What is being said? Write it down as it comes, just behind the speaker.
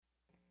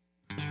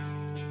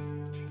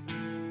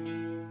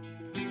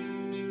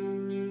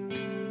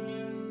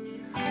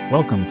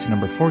Welcome to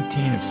number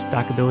 14 of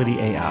Stockability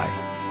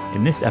AI.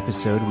 In this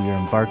episode, we are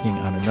embarking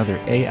on another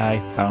AI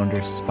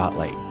Founder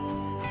Spotlight.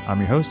 I'm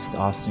your host,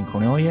 Austin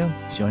Cornelio,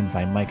 joined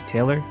by Mike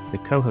Taylor, the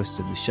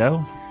co-host of the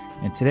show.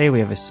 And today we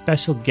have a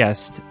special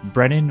guest,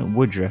 Brennan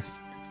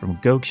Woodruff from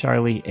Go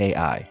Charlie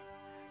AI.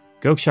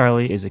 Go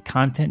Charlie is a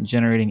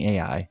content-generating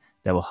AI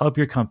that will help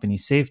your company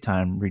save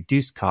time,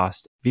 reduce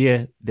cost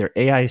via their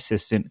AI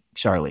assistant,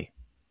 Charlie.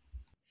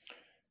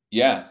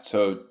 Yeah,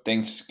 so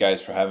thanks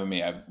guys for having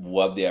me. I've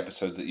loved the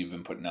episodes that you've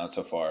been putting out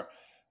so far.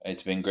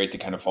 It's been great to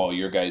kind of follow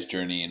your guys'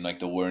 journey and like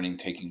the learning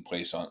taking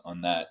place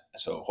on that.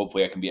 So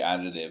hopefully I can be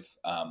additive.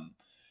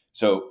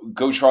 So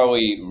Go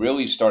Charlie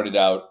really started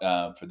out,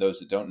 for those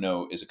that don't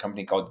know, is a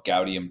company called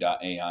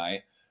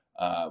Gaudium.ai,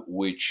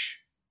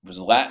 which was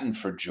Latin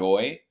for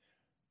joy,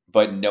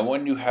 but no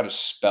one knew how to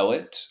spell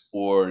it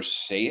or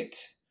say it.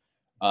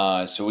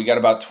 So we got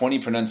about 20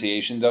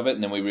 pronunciations of it,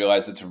 and then we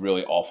realized it's a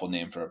really awful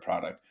name for a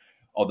product.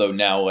 Although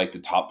now, like, the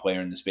top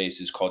player in the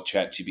space is called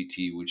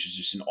ChatGPT, which is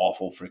just an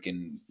awful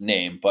freaking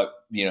name. But,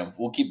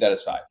 we'll keep that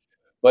aside.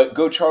 But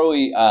Go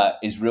Charlie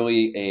is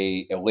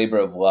really a labor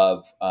of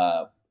love.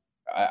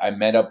 I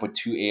met up with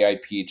two AI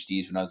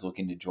PhDs when I was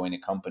looking to join a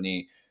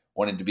company,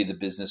 wanted to be the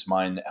business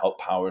mind that helped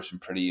power some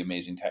pretty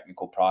amazing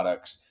technical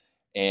products,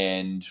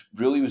 and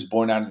really was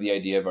born out of the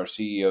idea of our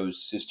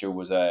CEO's sister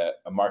was a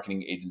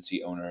marketing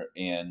agency owner,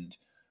 and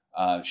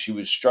she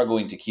was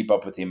struggling to keep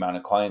up with the amount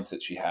of clients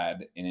that she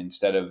had. And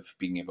instead of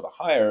being able to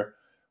hire,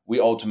 we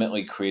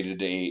ultimately created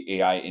a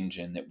AI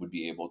engine that would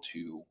be able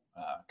to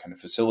kind of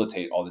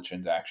facilitate all the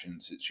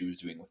transactions that she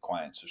was doing with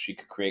clients. So she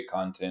could create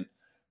content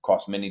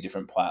across many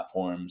different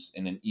platforms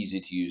in an easy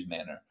to use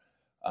manner.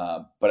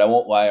 But I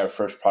won't lie, our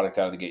first product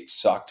out of the gate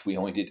sucked. We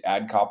only did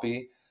ad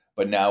copy,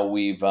 but now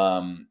we've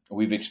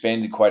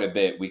expanded quite a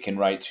bit. We can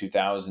write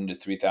 2,000 to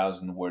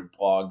 3,000 word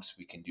blogs.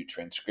 We can do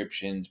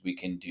transcriptions. We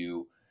can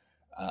do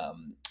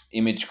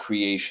image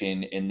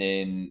creation, and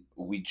then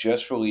we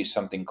just released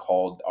something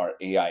called our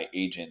AI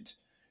agent,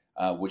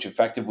 which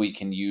effectively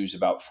can use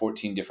about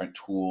 14 different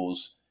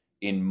tools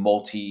in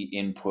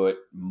multi-input,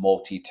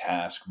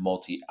 multi-task,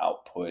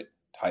 multi-output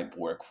type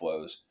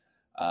workflows,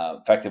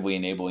 effectively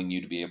enabling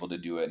you to be able to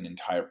do an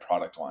entire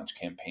product launch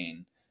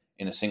campaign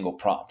in a single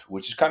prompt,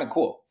 which is kind of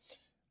cool.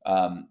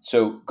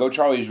 So Go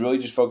Charlie is really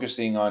just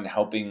focusing on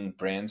helping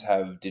brands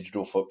have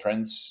digital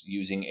footprints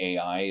using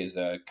AI as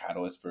a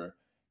catalyst for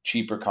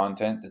cheaper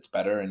content that's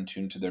better and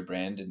tuned to their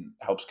brand and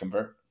helps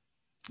convert.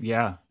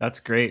 Yeah,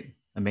 that's great.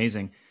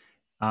 Amazing.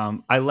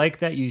 I like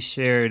that you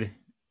shared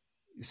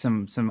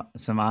some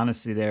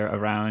honesty there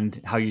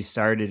around how you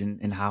started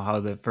and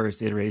how the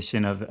first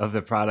iteration of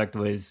the product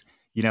was,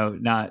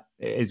 not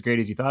as great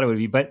as you thought it would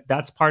be. But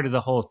that's part of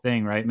the whole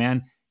thing, right,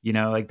 man?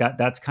 Like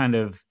that's kind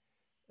of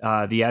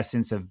the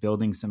essence of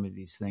building some of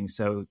these things.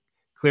 So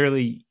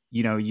clearly,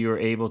 you were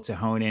able to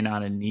hone in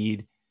on a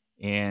need,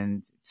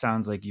 and it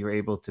sounds like you were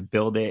able to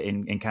build it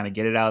and kind of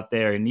get it out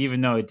there. And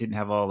even though it didn't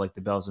have all like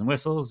the bells and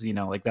whistles,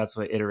 like that's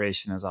what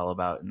iteration is all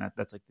about. And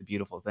that's like the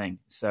beautiful thing.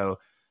 So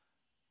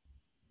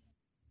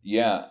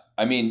Yeah.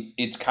 I mean,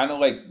 it's kind of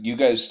like you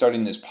guys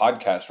starting this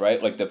podcast,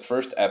 right? Like the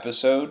first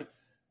episode,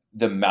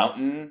 the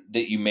mountain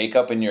that you make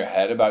up in your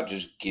head about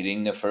just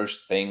getting the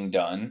first thing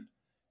done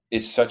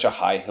is such a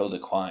high hill to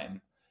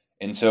climb.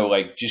 And so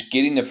like just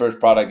getting the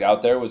first product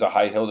out there was a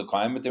high hill to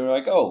climb, but they were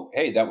like, oh,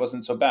 hey, that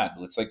wasn't so bad.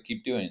 Let's like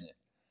keep doing it.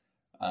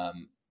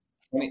 Um,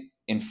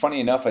 funny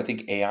enough, I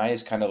think AI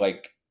is kind of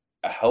like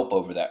a help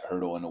over that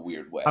hurdle in a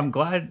weird way. I'm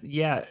glad.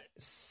 Yeah.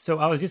 So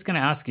I was just going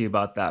to ask you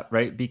about that,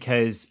 right?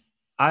 Because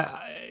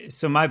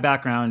so my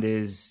background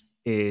is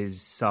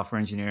software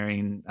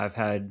engineering. I've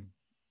had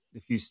a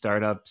few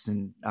startups,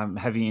 and I'm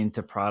heavy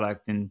into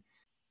product. And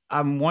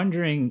I'm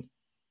wondering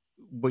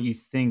what you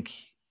think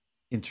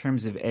in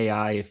terms of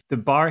AI, if the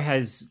bar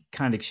has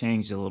kind of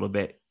changed a little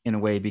bit in a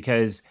way,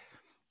 because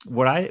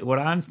what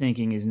I'm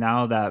thinking is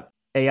now that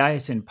AI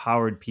has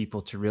empowered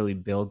people to really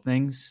build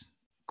things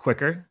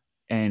quicker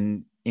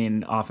and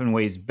in often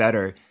ways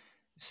better.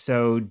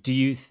 So do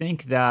you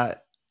think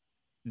that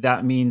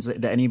that means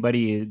that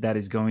anybody that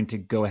is going to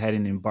go ahead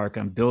and embark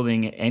on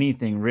building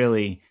anything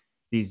really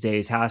these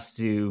days has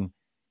to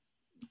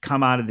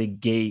come out of the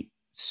gate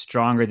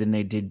stronger than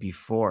they did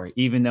before,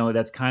 even though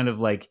that's kind of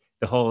like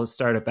the whole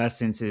startup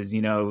essence is,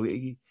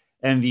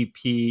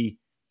 MVP,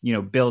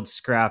 build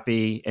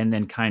scrappy and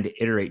then kind of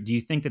iterate. Do you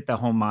think that the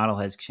whole model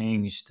has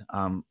changed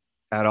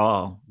at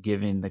all,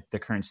 given the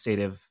current state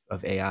of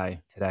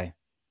AI today?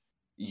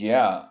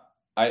 Yeah,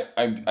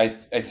 I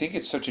think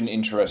it's such an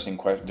interesting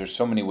question. There's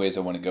so many ways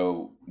I want to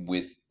go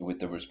with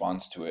the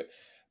response to it,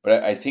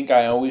 but I think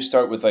I always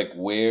start with like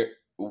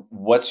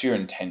what's your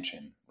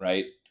intention,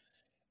 right?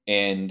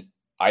 And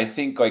I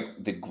think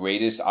like the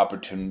greatest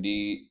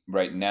opportunity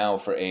right now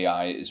for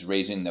AI is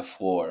raising the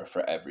floor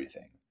for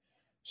everything.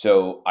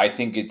 So I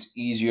think it's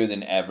easier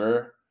than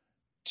ever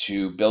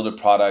to build a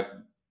product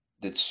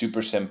that's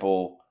super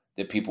simple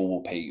that people will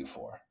pay you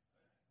for.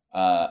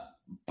 Uh,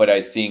 but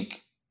I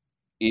think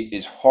it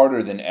is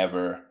harder than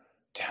ever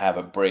to have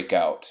a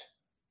breakout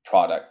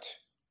product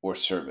or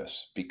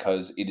service,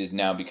 because it is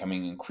now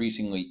becoming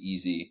increasingly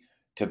easy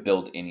to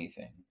build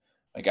anything.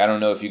 Like, I don't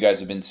know if you guys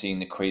have been seeing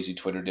the crazy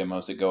Twitter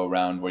demos that go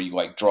around where you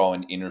like draw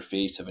an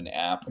interface of an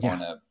app Yeah.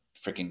 on a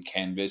freaking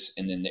canvas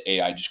and then the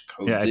AI just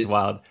Yeah. codes It's it.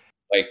 wild.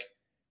 Like,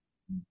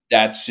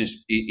 that's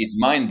just, it's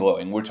mind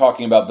blowing. We're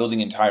talking about building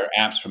entire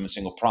apps from a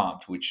single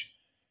prompt, which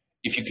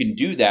if you can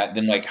do that,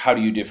 then like, how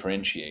do you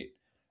differentiate?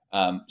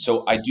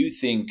 So I do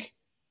think,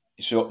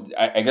 so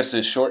I guess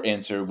the short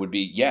answer would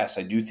be yes.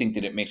 I do think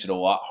that it makes it a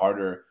lot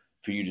harder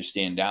for you to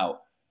stand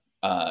out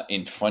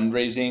in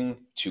fundraising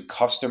to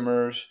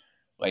customers.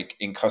 Like,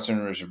 and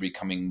customers are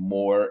becoming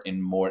more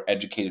and more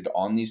educated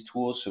on these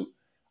tools. So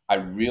I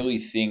really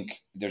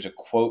think there's a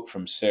quote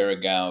from Sarah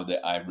Gao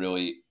that I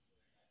really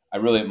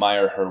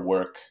admire her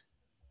work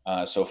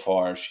so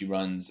far. She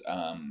runs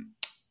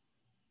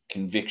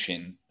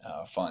Conviction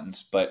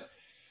funds, but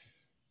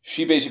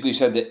she basically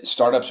said that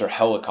startups are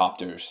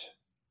helicopters,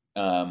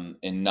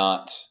 and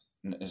not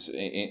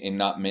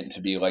meant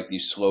to be like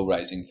these slow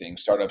rising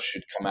things. Startups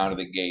should come out of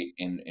the gate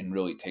and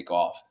really take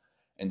off.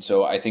 And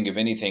so I think if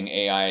anything,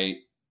 AI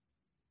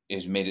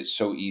has made it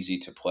so easy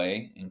to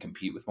play and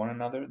compete with one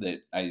another that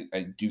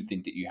I do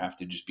think that you have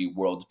to just be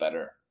worlds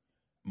better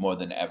more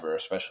than ever,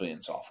 especially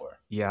in software.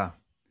 Yeah.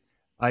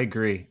 I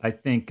agree. I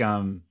think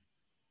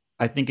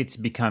it's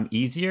become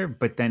easier,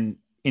 but then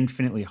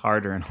infinitely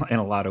harder in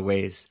a lot of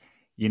ways,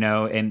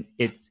 and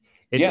it's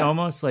Yeah.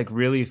 almost like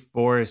really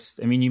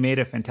forced. I mean, you made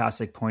a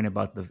fantastic point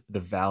about the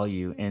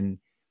value, and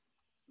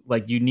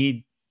like you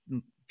need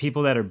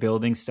people that are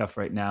building stuff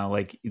right now.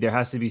 Like there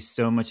has to be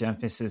so much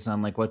emphasis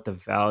on like what the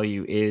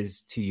value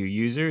is to your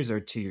users or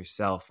to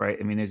yourself, right?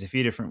 I mean, there's a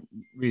few different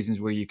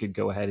reasons where you could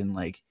go ahead and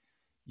like,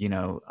 you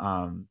know,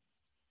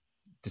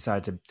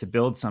 decide to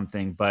build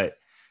something, but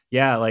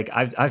yeah, like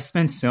I've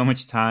spent so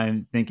much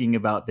time thinking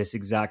about this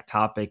exact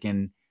topic,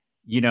 and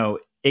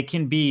it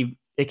can be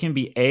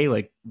a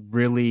like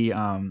really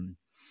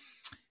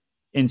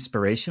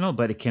inspirational,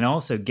 but it can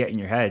also get in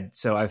your head.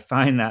 So I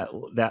find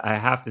that I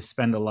have to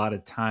spend a lot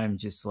of time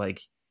just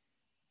like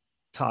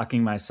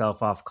talking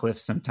myself off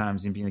cliffs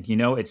sometimes and being like,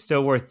 it's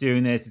still worth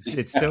doing this.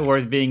 It's still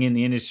worth being in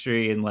the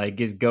industry and like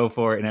just go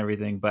for it and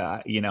everything.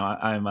 But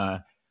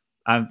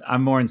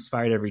I'm more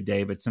inspired every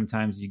day, but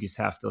sometimes you just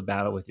have to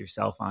battle with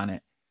yourself on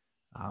it.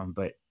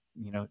 But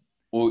you know,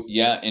 Well,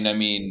 yeah, and I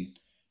mean,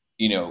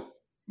 you know,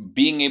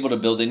 being able to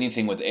build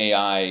anything with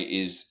AI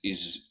is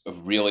a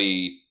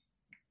really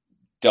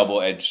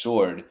double-edged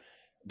sword.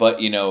 But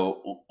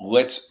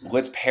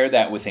let's pair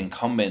that with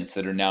incumbents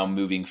that are now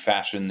moving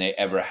faster than they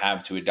ever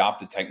have to adopt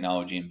the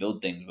technology and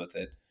build things with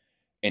it.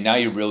 And now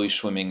you're really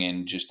swimming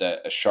in just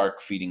a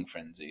shark feeding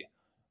frenzy.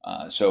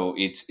 So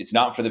it's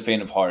not for the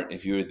faint of heart.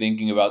 If you're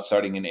thinking about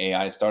starting an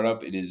AI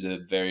startup, it is a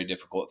very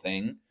difficult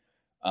thing.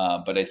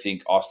 But I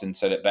think Austin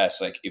said it best.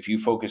 Like, if you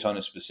focus on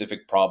a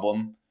specific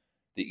problem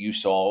that you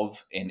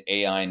solve and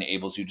AI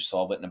enables you to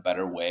solve it in a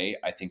better way,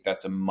 I think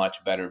that's a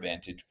much better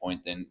vantage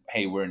point than,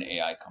 hey, we're an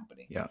AI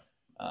company. yeah,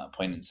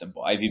 Plain and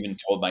simple. I've even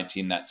told my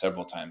team that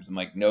several times. I'm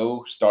like,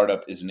 no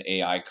startup is an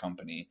AI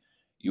company.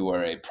 You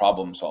are a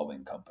problem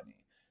solving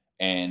company.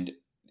 And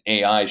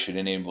AI should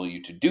enable you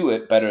to do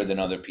it better than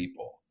other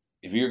people.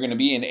 If you're going to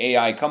be an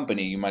AI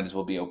company, you might as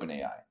well be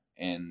OpenAI.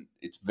 And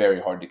it's very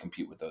hard to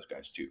compete with those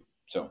guys too.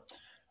 So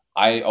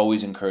I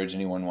always encourage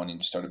anyone wanting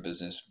to start a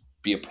business,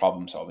 be a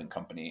problem solving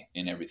company,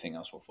 and everything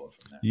else will flow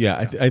from there.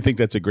 Yeah, I think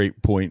that's a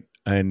great point.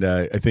 And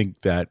I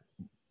think that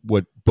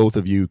what both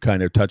of you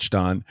kind of touched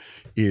on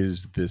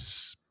is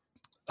this,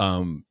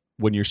 when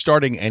you're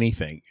starting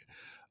anything,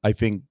 I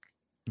think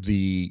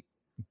the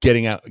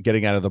getting out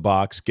of the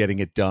box, getting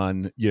it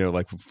done,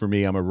 like for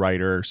me, I'm a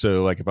writer.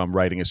 So like if I'm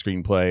writing a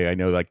screenplay, I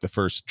know like the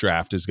first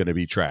draft is going to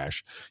be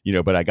trash,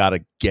 but I got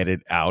to get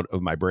it out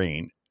of my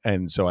brain.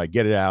 And so I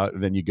get it out,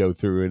 and then you go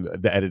through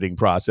the editing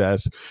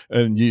process,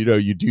 and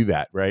you do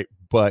that, right?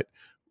 But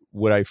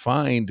what I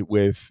find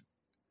with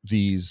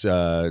these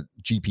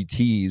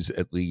GPTs,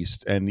 at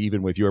least, and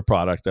even with your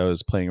product, I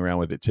was playing around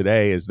with it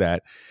today, is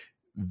that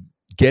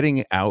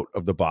getting out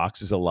of the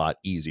box is a lot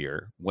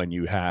easier when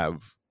you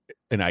have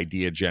an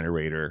idea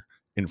generator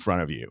in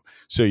front of you.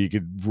 So you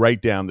could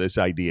write down this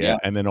idea, Yeah.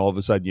 and then all of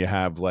a sudden you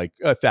have like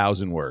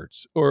 1,000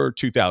 words or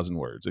 2,000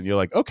 words, and you're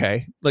like,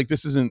 okay, like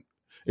this isn't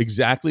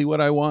exactly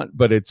what I want,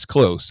 but it's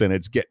close, and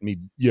it's getting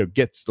me,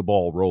 gets the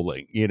ball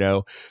rolling.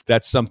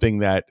 That's something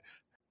that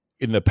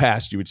in the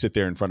past you would sit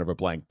there in front of a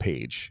blank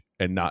page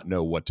and not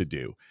know what to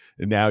do.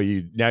 And now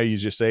you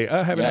just say,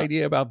 I have an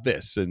idea about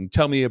this, and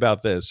tell me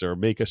about this, or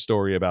make a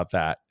story about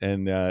that.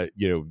 And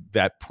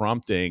that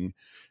prompting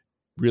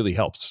really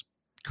helps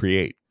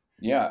create.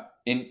 Yeah.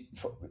 And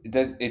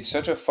it's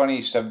such a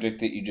funny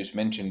subject that you just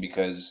mentioned,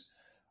 because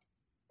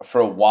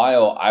for a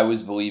while I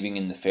was believing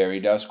in the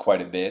fairy dust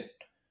quite a bit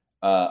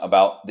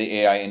about the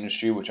AI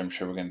industry, which I'm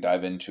sure we're going to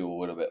dive into a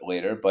little bit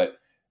later. But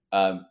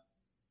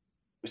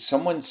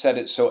someone said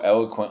it so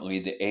eloquently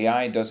that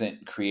AI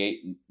doesn't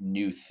create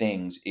new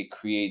things. It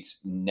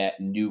creates net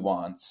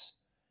nuance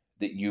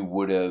that you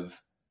would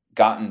have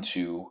gotten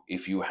to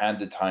if you had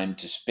the time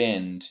to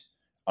spend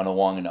on a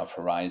long enough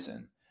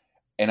horizon.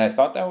 And I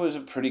thought that was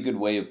a pretty good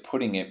way of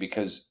putting it,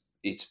 because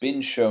it's been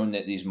shown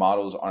that these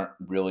models aren't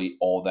really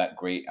all that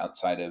great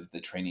outside of the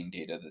training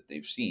data that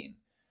they've seen.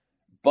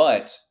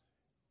 But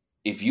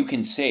if you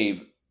can save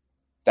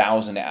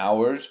 1,000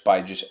 hours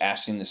by just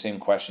asking the same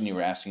question you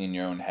were asking in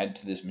your own head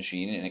to this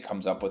machine, and it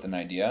comes up with an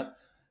idea,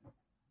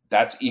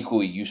 that's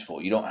equally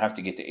useful. You don't have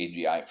to get to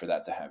AGI for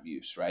that to have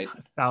use, right?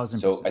 1,000%.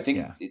 So I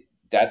think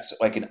that's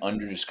like an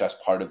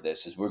under-discussed part of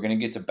this, is we're going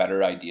to get to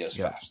better ideas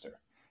faster.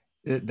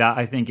 That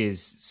I think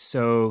is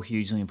so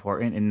hugely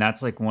important. And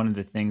that's like one of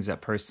the things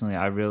that personally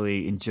I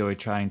really enjoy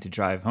trying to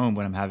drive home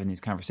when I'm having these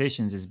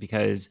conversations, is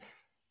because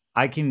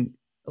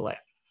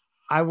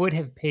I would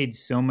have paid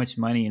so much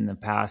money in the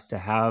past to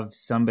have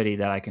somebody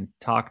that I can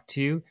talk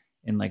to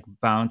and like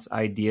bounce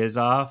ideas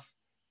off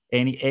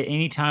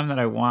any time that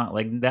I want.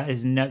 Like that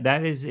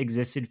is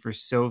existed for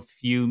so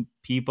few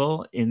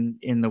people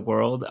in the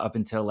world up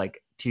until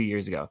like 2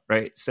 years ago,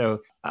 right? So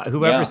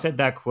whoever said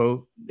that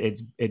quote,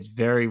 it's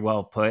very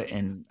well put,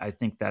 and I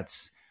think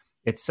it's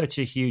such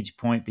a huge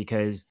point,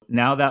 because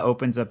now that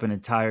opens up an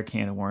entire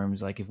can of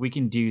worms. Like if we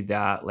can do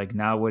that, like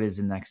now what is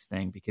the next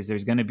thing? Because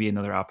there's going to be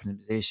another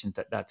optimization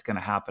that's going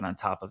to happen on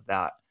top of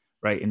that,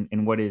 right?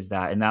 And what is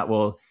that? And that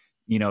will,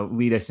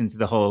 lead us into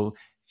the whole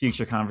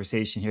future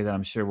conversation here that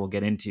I'm sure we'll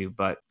get into.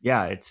 But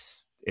yeah,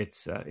 it's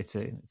a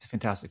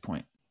fantastic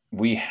point.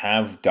 We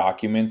have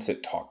documents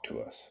that talk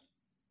to us.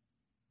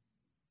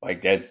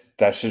 Like that's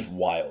just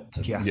wild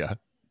to me. Yeah.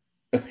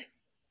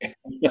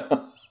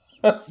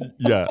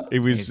 Yeah, it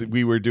was.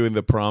 We were doing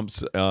the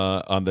prompts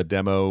on the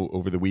demo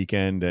over the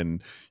weekend,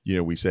 and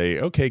we say,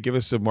 okay, give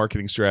us a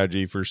marketing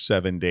strategy for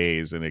 7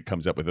 days, and it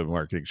comes up with a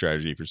marketing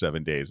strategy for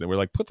 7 days, and we're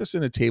like, put this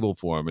in a table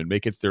form and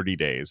make it 30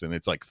 days, and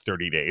it's like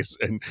 30 days,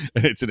 and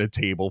it's in a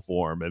table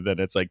form, and then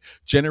it's like,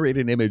 generate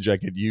an image I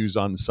could use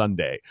on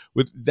Sunday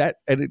with that,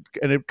 and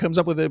it comes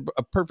up with a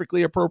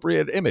perfectly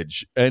appropriate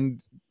image, and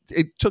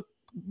it took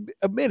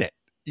a minute.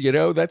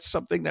 That's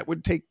something that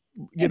would take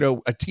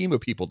a team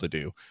of people to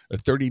do a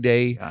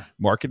 30-day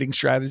marketing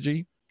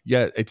strategy.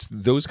 Yeah, it's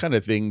those kind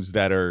of things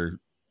that are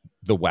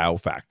the wow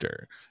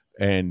factor.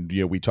 And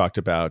we talked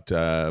about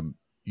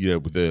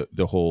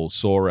the whole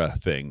Sora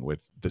thing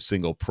with the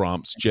single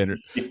prompts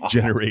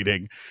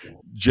generating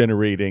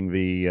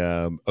the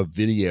a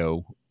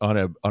video on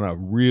a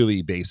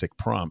really basic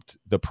prompt.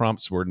 The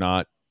prompts were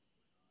not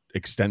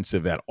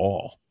extensive at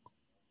all.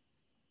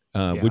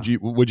 What'd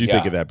you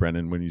think of that,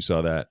 Brennan, when you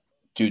saw that?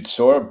 Dude,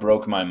 Sora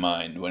broke my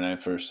mind when I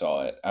first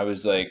saw it. I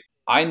was like,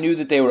 I knew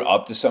that they were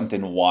up to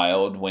something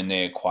wild when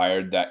they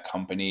acquired that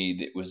company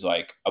that was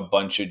like a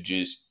bunch of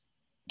just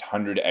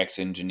 100x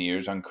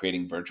engineers on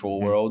creating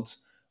virtual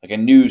worlds. Like I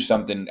knew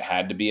something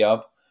had to be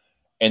up.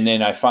 And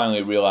then I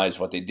finally realized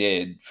what they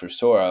did for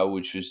Sora,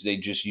 which was they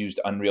just used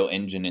Unreal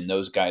Engine and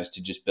those guys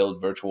to just build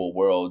virtual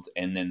worlds.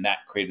 And then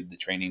that created the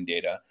training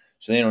data.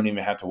 So they don't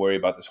even have to worry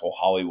about this whole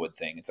Hollywood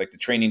thing. It's like the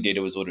training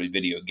data was literally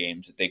video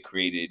games that they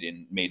created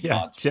and made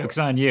mods for. Joke's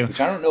on you. Which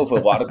I don't know if a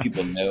lot of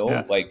people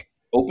know. Like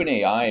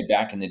OpenAI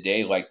back in the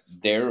day, like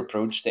their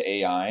approach to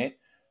AI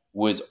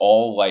was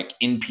all like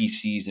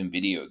NPCs in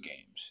video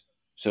games.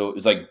 So it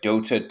was like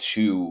Dota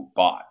 2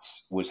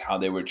 bots was how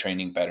they were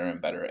training better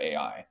and better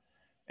AI.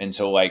 And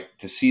so, like,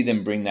 to see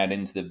them bring that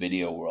into the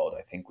video world,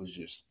 I think was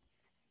just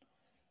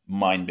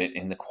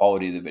mind-bending. And the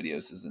quality of the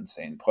videos is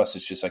insane. Plus,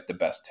 it's just like the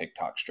best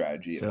TikTok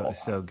strategy of all time.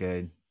 So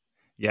good.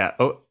 Yeah.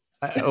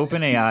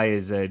 OpenAI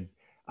is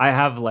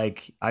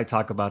I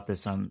talk about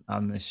this on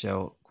this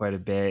show quite a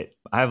bit.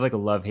 I have like a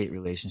love-hate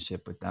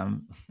relationship with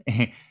them.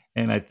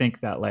 And I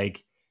think that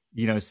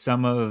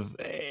some of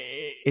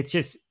it's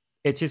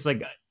just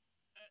like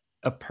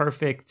a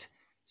perfect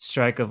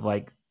strike of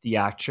like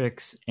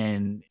theatrics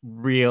and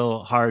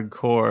real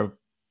hardcore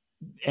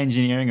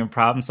engineering and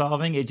problem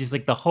solving. It's just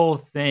like the whole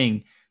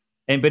thing.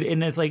 And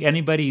it's like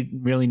anybody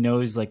really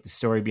knows like the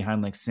story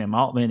behind like Sam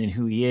Altman and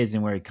who he is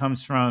and where he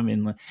comes from.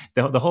 And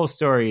the whole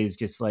story is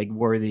just like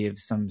worthy of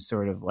some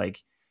sort of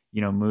like,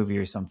 movie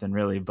or something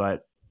really.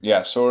 But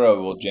yeah, Sora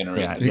will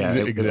generate.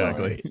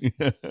 Exactly.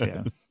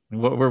 Yeah.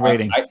 We're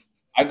waiting.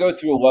 I go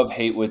through a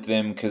love-hate with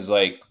them because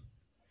like,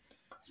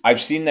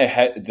 I've seen the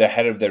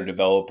head of their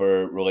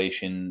developer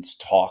relations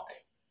talk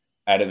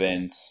at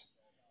events,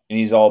 and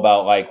he's all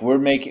about like we're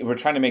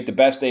trying to make the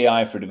best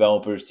AI for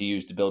developers to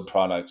use to build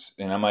products.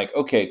 And I'm like,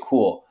 okay,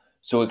 cool.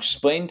 So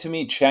explain to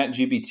me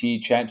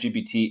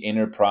ChatGPT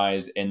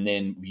Enterprise, and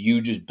then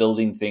you just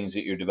building things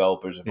that your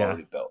developers have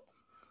already built.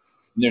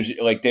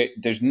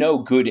 There's no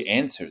good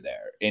answer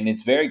there, and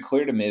it's very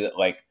clear to me that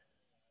like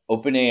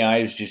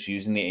OpenAI is just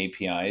using the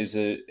API as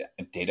a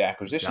data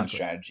acquisition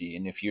strategy.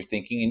 And if you're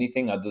thinking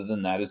anything other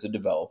than that as a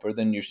developer,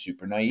 then you're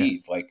super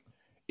naive. Yeah. Like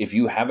if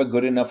you have a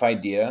good enough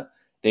idea,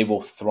 they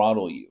will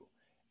throttle you.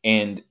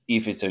 And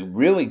if it's a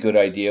really good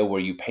idea where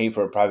you pay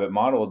for a private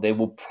model, they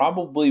will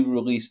probably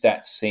release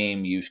that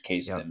same use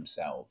case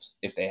themselves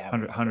if they have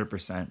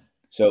 100%.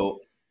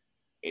 So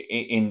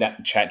in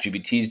that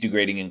ChatGPT is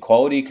degrading in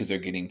quality because they're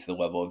getting to the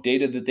level of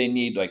data that they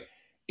need. Like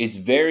it's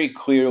very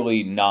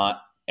clearly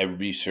not a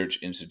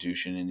research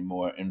institution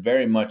anymore, and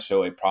very much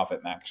so a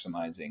profit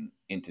maximizing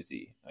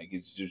entity. Like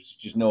there's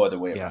just no other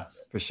way around Yeah,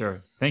 it. for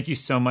sure. Thank you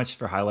so much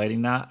for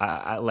highlighting that.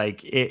 I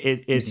like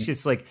it. It's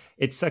just like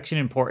it's such an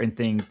important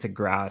thing to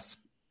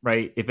grasp,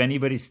 right? If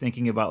anybody's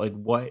thinking about like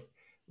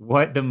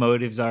what the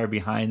motives are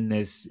behind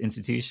this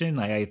institution,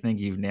 like I think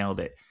you've nailed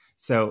it.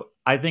 So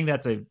I think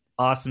that's a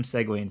awesome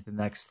segue into the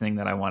next thing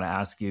that I want to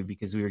ask you,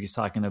 because we were just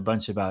talking a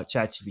bunch about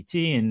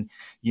ChatGPT and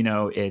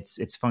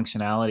its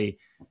functionality.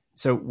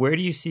 So where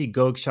do you see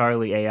Go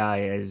Charlie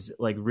AI as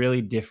like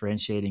really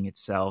differentiating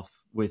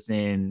itself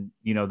within,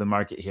 the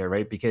market here,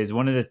 right? Because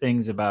one of the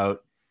things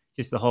about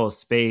just the whole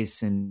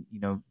space and,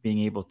 being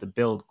able to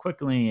build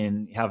quickly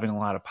and having a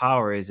lot of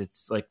power is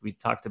it's like we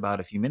talked about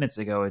a few minutes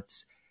ago,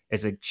 it's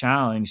a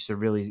challenge to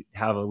really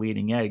have a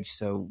leading edge.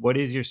 So what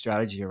is your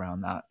strategy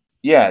around that?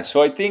 Yeah,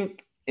 so I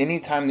think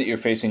anytime that you're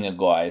facing a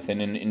Goliath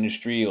in an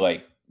industry,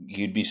 like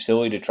you'd be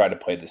silly to try to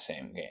play the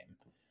same game.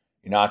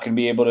 You're not going to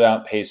be able to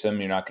outpace them.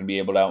 You're not going to be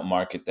able to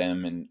outmarket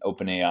them. And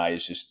OpenAI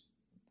is just,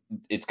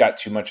 it's got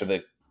too much of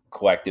the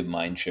collective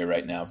mind share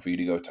right now for you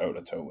to go toe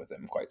to toe with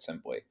them, quite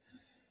simply.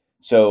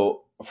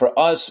 So for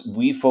us,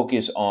 we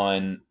focus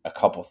on a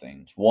couple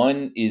things.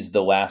 One is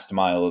the last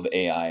mile of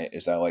AI,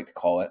 as I like to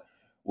call it,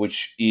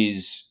 which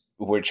is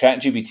where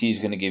ChatGPT is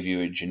going to give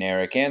you a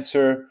generic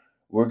answer.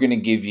 We're going to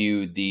give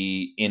you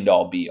the end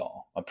all be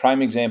all. A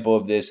prime example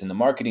of this in the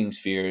marketing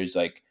sphere is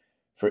like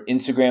for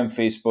Instagram,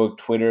 Facebook,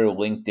 Twitter,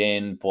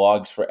 LinkedIn,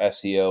 blogs for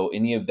SEO,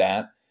 any of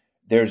that.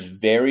 There's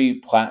very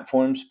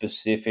platform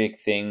specific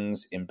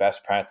things and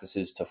best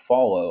practices to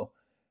follow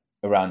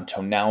around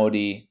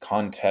tonality,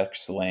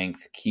 context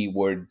length,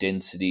 keyword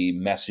density,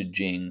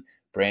 messaging,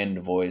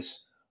 brand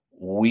voice.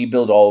 We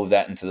build all of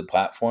that into the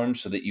platform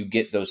so that you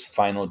get those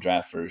final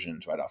draft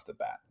versions right off the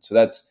bat. So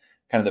that's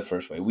kind of the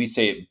first way. We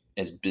say it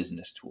as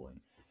business tooling.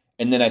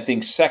 And then I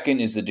think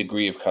second is the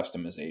degree of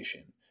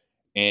customization.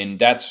 And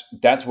that's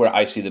where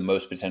I see the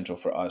most potential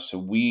for us. So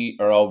we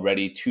are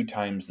already 2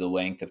 times the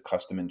length of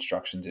custom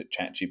instructions that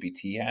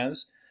ChatGPT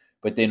has.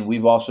 But then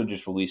we've also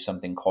just released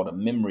something called a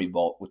memory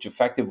vault, which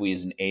effectively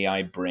is an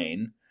AI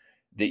brain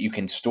that you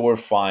can store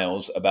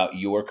files about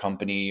your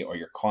company or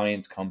your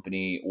client's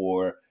company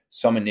or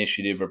some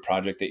initiative or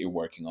project that you're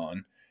working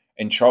on.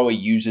 And Charlie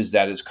uses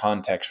that as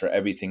context for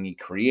everything he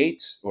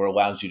creates or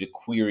allows you to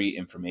query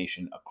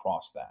information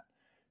across that.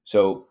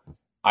 So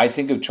I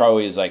think of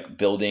Charlie as like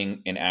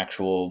building an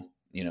actual,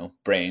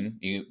 brain.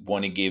 You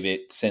want to give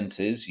it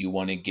senses. You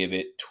want to give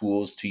it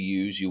tools to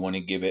use. You want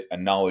to give it a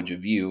knowledge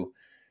of you.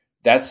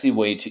 That's the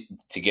way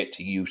to get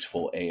to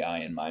useful AI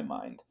in my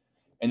mind.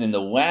 And then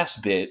the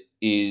last bit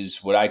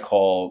is what I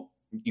call,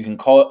 you can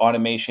call it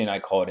automation. I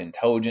call it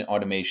intelligent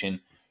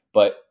automation.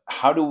 But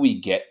how do we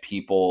get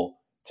people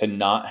to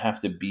not have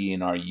to be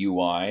in our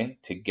UI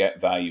to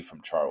get value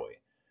from Charlie?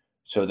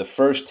 So the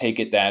first take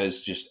at that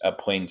is just a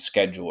plain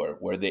scheduler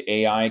where the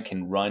AI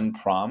can run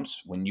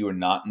prompts when you are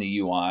not in the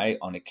UI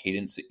on a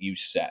cadence that you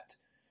set.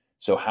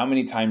 So how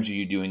many times are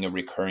you doing a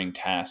recurring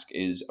task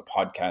as a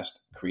podcast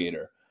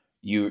creator?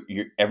 You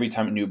every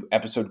time a new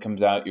episode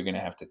comes out, you're going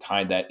to have to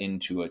tie that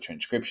into a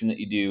transcription that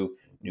you do,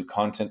 new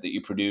content that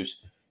you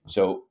produce.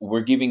 So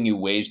we're giving you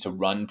ways to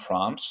run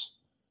prompts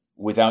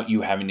without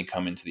you having to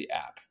come into the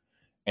app.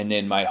 And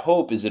then my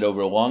hope is that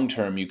over a long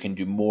term, you can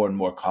do more and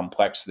more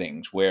complex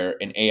things where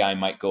an AI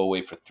might go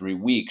away for 3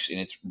 weeks and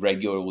it's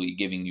regularly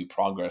giving you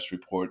progress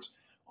reports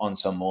on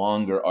some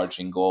longer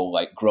arching goal,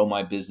 like grow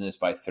my business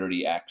by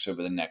 30x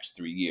over the next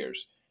 3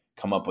 years.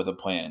 Come up with a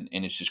plan,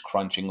 and it's just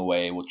crunching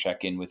away. We'll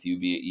check in with you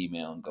via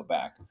email and go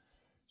back.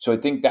 So I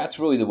think that's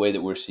really the way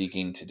that we're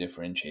seeking to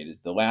differentiate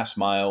is the last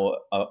mile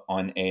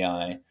on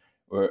AI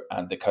or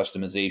the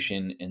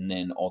customization, and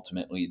then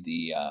ultimately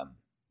the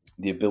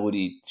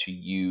ability to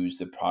use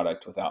the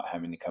product without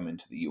having to come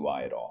into the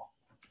UI at all.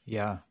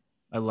 Yeah,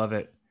 I love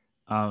it.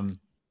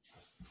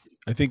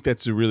 I think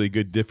that's a really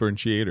good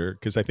differentiator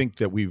because I think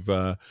that we've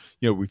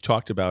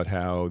talked about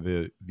how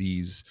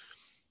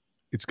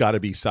it's got to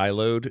be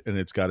siloed and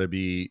it's got to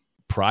be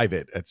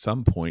private at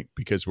some point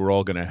because we're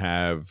all going to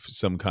have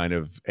some kind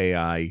of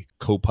AI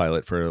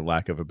co-pilot, for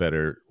lack of a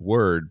better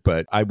word.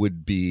 But I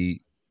would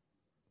be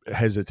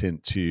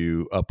hesitant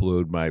to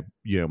upload my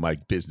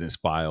business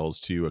files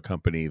to a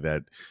company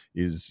that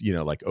is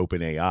like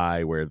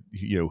OpenAI, where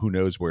who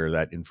knows where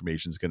that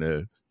information is going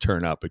to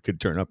turn up. It could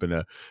turn up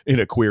in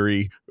a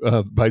query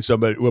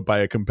by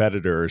a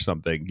competitor or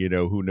something.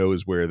 Who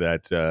knows where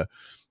that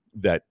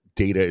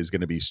data is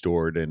going to be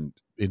stored, and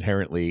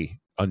inherently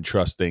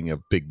untrusting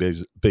of big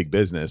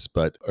business.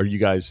 But are you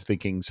guys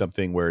thinking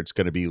something where it's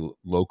going to be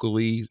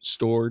locally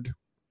stored,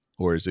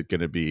 or is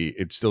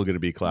it's still going to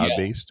be cloud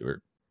based?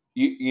 Or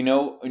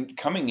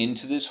Coming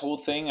into this whole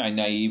thing, I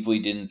naively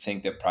didn't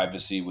think that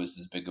privacy was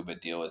as big of a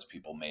deal as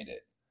people made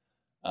it.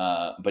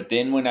 But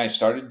then when I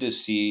started to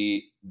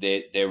see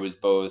that there was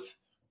both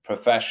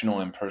professional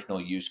and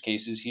personal use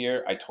cases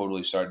here, I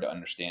totally started to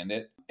understand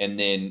it. And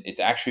then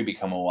it's actually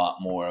become a lot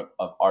more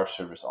of our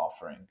service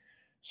offering.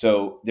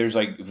 So there's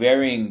like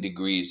varying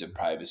degrees of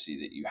privacy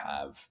that you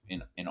have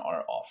in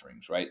our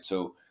offerings, right?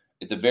 So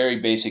At the very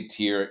basic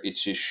tier,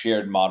 it's just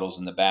shared models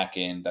in the back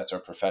end. That's our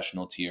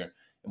professional tier.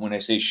 And when I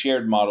say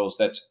shared models,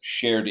 that's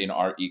shared in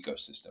our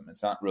ecosystem.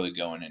 It's not really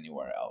going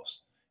anywhere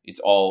else. It's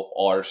all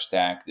our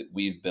stack that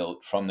we've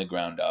built from the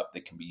ground up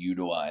that can be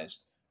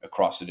utilized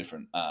across the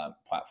different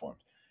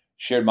platforms.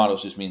 Shared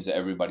models just means that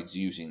everybody's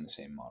using the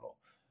same model,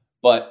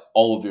 but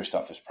all of their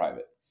stuff is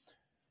private.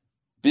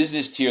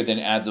 Business tier then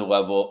adds a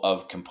level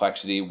of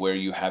complexity where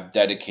you have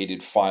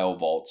dedicated file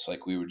vaults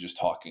like we were just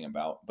talking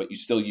about, but you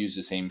still use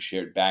the same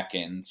shared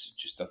backends. It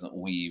just doesn't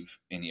leave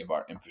any of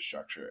our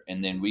infrastructure.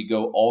 And then we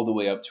go all the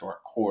way up to our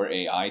core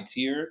AI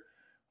tier,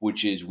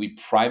 which is we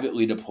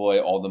privately deploy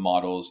all the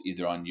models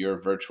either on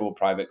your virtual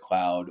private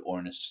cloud or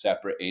in a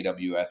separate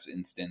AWS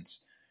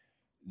instance.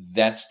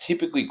 That's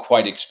typically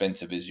quite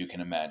expensive, as you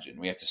can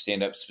imagine. We have to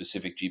stand up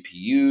specific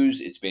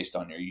GPUs. It's based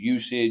on your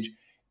usage.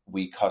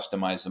 We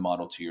customize the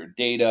model to your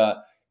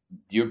data.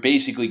 You're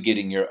basically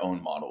getting your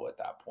own model at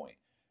that point.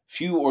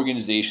 Few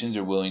organizations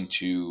are willing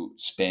to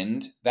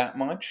spend that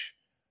much,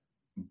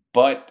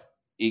 but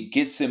it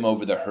gets them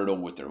over the hurdle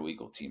with their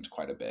legal teams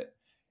quite a bit.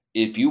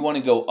 If you want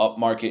to go up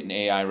market in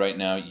AI right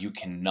now, you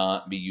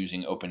cannot be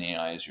using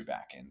OpenAI as your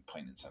backend,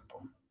 plain and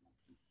simple.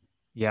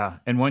 Yeah.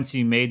 And once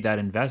you made that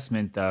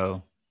investment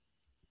though,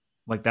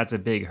 like that's a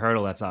big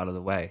hurdle that's out of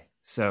the way.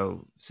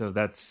 So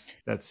that's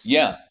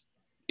Yeah.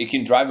 It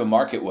can drive a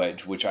market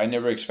wedge, which I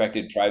never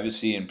expected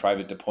privacy and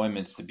private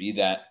deployments to be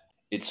that.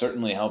 It's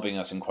certainly helping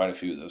us in quite a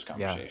few of those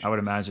conversations. Yeah, I would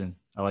imagine.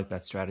 I like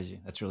that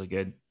strategy. That's really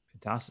good.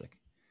 Fantastic.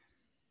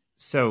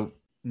 So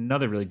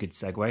another really good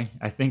segue.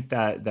 I think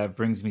that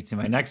brings me to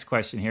my next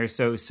question here.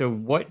 So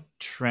what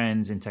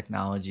trends in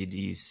technology do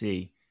you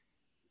see,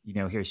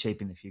 here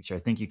shaping the future? I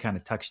think you kind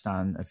of touched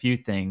on a few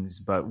things,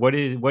 but what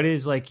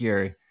is like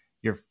your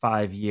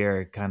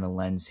 5-year kind of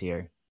lens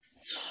here?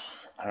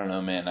 I don't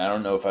know, man. I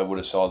don't know if I would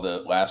have saw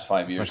the last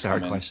 5 years. It's such a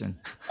hard question.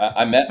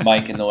 I met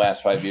Mike in the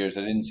last 5 years.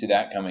 I didn't see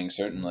that coming,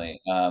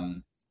 certainly.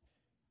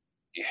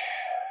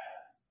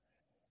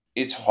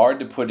 It's hard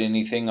to put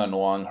anything on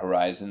long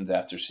horizons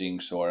after seeing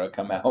Sora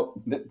come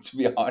out, to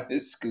be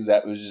honest, because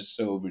that was just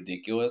so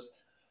ridiculous.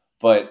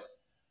 But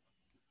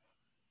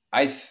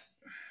it's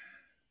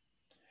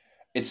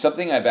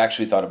something I've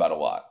actually thought about a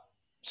lot.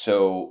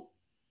 So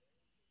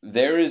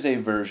there is a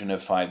version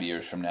of 5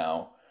 years from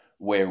now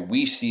where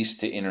we cease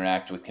to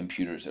interact with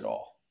computers at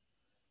all.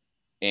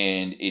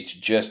 And it's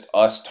just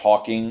us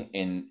talking,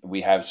 and we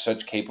have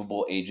such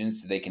capable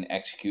agents that they can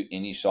execute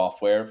any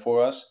software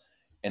for us,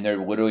 and they're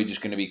literally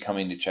just going to be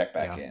coming to check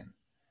back in.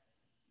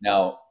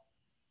 Now,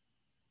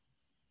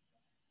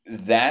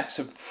 that's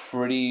a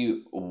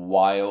pretty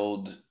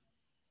wild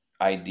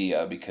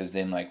idea, because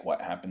then, like,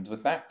 what happens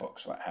with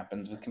MacBooks? What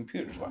happens with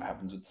computers? What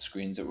happens with the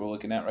screens that we're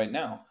looking at right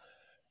now?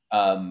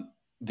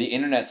 The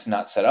internet's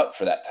not set up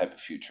for that type of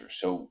future.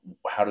 So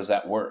how does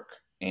that work?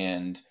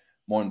 And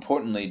more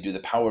importantly, do the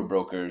power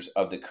brokers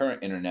of the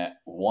current internet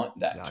want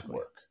that to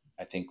work?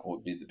 I think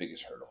would be the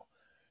biggest hurdle.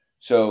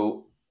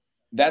 So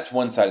that's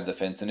one side of the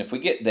fence. And if we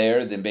get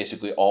there, then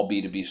basically all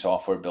B2B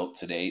software built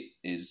to date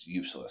is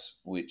useless,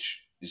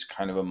 which is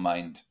kind of a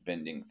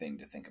mind-bending thing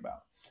to think about.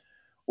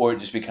 Or it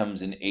just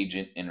becomes an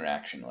agent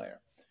interaction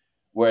layer.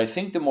 Where I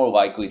think the more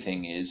likely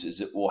thing is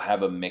that we'll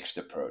have a mixed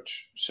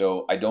approach.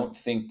 So I don't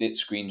think that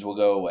screens will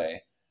go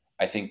away.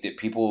 I think that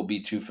people will be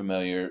too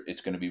familiar.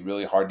 It's going to be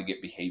really hard to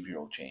get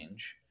behavioral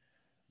change.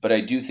 But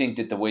I do think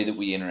that the way that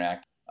we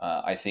interact,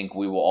 I think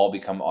we will all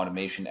become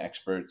automation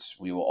experts.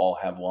 We will all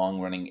have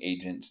long-running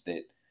agents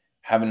that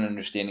have an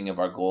understanding of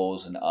our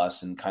goals and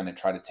us and kind of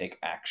try to take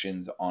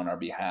actions on our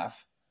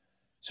behalf.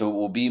 So it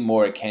will be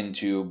more akin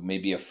to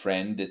maybe a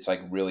friend that's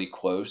like really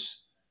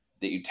close,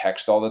 that you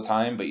text all the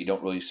time, but you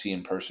don't really see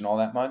in person all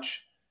that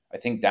much. I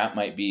think that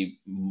might be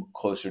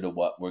closer to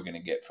what we're going to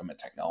get from a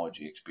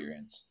technology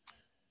experience.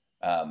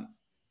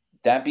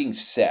 That being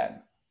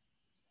said,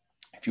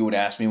 if you would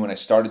ask me when I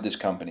started this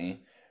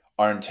company,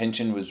 our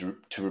intention was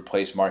to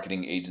replace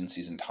marketing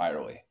agencies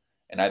entirely.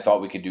 And I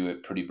thought we could do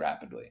it pretty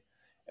rapidly.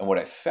 And what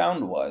I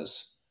found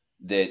was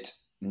that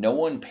no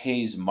one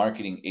pays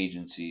marketing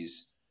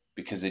agencies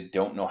because they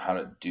don't know how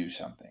to do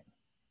something,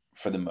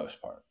 for the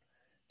most part.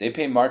 They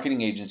pay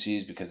marketing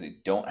agencies because they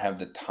don't have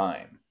the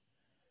time.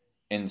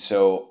 And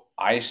so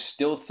I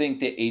still think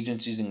that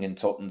agencies and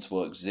consultants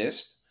will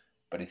exist,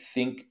 but I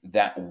think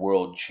that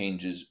world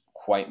changes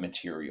quite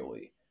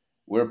materially.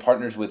 We're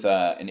partners with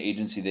an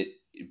agency that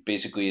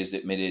basically has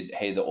admitted,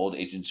 hey, the old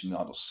agency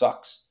model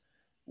sucks.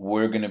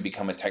 We're going to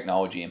become a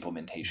technology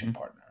implementation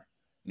partner.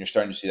 And you're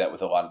starting to see that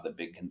with a lot of the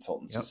big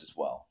consultancies as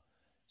well.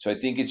 So I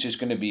think it's just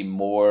going to be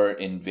more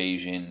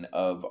invasion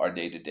of our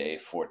day-to-day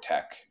for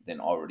tech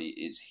than already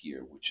is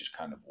here, which is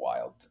kind of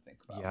wild to think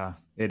about. Yeah,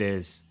 it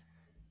is.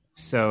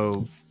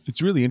 So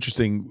it's really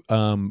interesting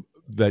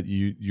that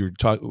you're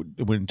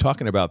when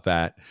talking about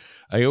that.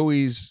 I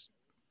always,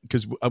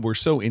 because we're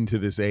so into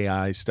this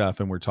AI stuff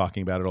and we're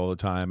talking about it all the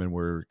time and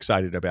we're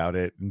excited about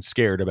it and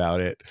scared about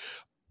it.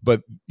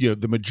 But,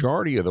 the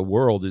majority of the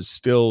world is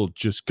still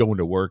just going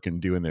to work and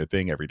doing their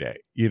thing every day,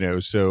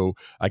 so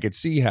I could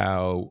see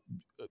how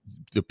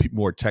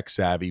more tech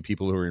savvy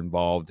people who are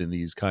involved in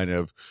these kind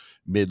of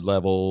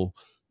mid-level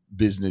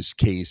business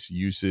case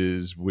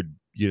uses would,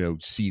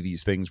 see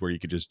these things where you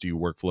could just do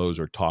workflows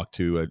or talk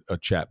to a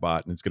chat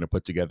bot, and it's going to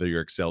put together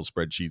your Excel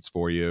spreadsheets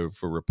for you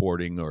for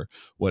reporting or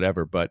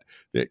whatever. But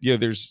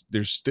there's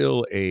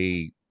still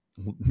the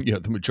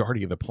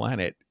majority of the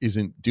planet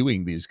isn't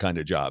doing these kind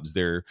of jobs.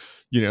 They're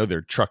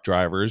truck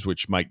drivers,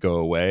 which might go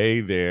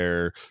away.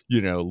 They're,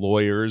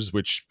 lawyers,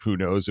 which who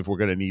knows if we're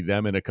going to need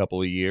them in a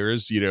couple of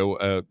years,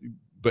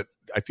 but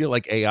I feel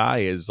like AI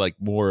is like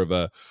more of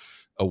a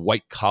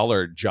white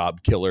collar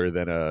job killer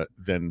than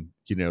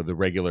the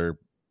regular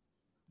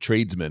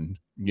tradesman.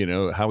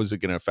 How is it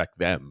going to affect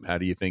them? How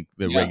do you think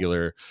the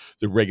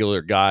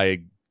regular guy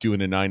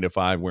doing a 9 to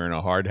 5 wearing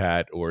a hard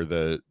hat, or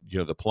the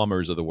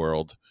plumbers of the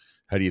world,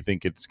 how do you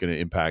think it's going to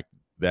impact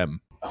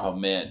them? Oh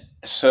man.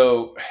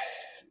 So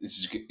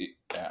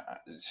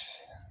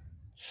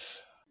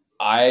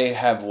I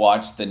have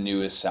watched the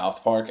newest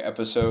South Park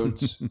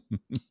episodes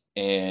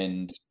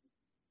and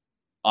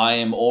I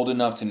am old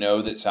enough to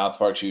know that South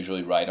Park's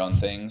usually right on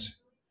things,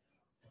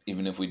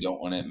 even if we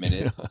don't want to admit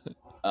it.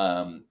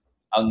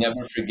 I'll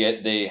never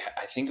forget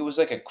I think it was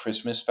like a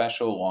Christmas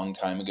special a long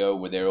time ago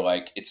where they were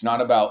like, it's not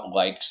about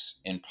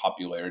likes and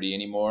popularity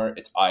anymore.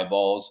 It's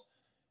eyeballs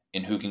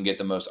and who can get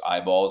the most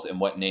eyeballs and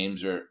what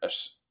names are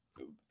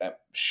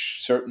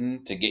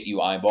certain to get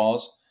you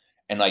eyeballs.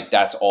 And like,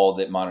 that's all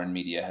that modern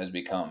media has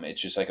become.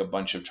 It's just like a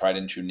bunch of tried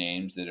and true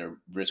names that are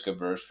risk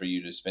averse for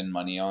you to spend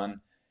money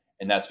on.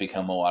 And that's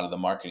become a lot of the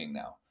marketing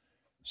now.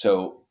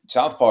 So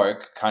South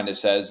Park kind of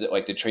says that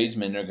like the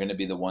tradesmen are going to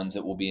be the ones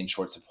that will be in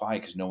short supply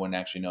because no one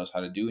actually knows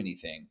how to do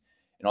anything.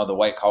 And all the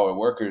white collar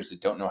workers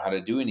that don't know how to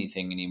do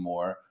anything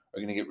anymore are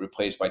going to get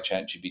replaced by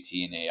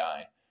ChatGPT and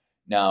AI.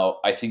 Now,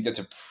 I think that's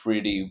a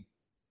pretty,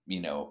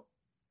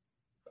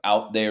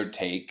 out there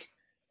take,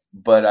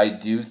 but I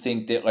do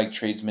think that like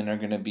tradesmen are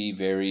going to be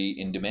very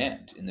in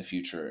demand in the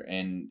future.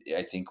 And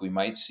I think we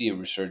might see a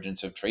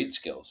resurgence of trade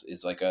skills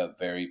is like a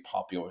very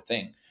popular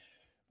thing.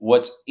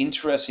 What's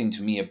interesting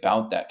to me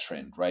about that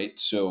trend, right?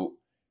 So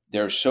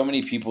there are so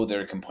many people that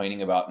are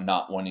complaining about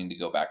not wanting to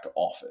go back to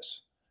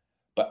office,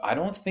 but I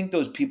don't think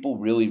those people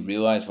really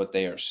realize what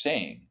they are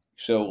saying.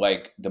 So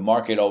like the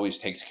market always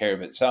takes care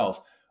of itself.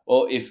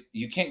 Well, if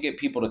you can't get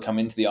people to come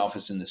into the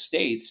office in the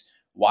States,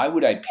 why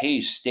would I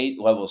pay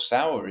state level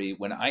salary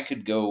when I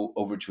could go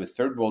over to a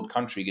third world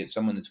country, get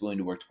someone that's willing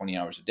to work 20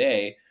 hours a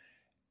day,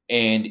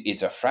 and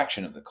it's a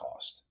fraction of the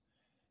cost?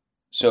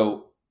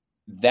 So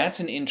that's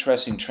an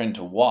interesting trend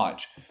to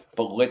watch,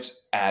 but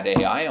let's add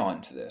AI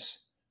onto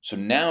this. So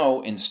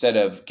now instead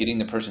of getting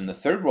the person in the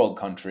third world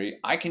country,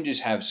 I can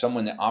just have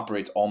someone that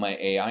operates all my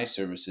AI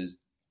services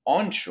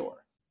onshore.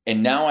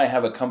 And now I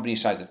have a company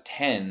size of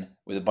 10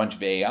 with a bunch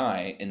of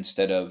AI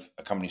instead of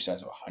a company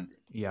size of 100.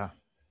 Yeah.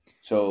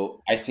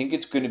 So I think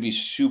it's going to be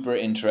super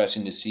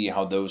interesting to see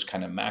how those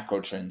kind of macro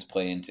trends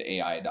play into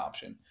AI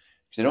adoption.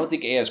 Because I don't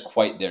think AI is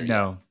quite there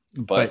yet.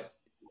 But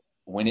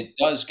when it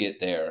does get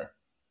there,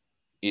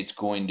 it's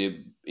going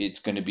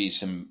to be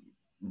some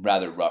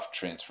rather rough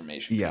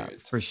transformation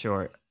periods. For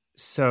sure.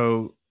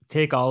 So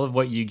take all of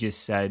what you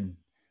just said,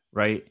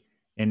 right?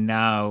 And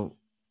now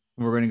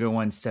we're going to go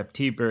one step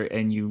deeper,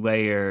 and you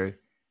layer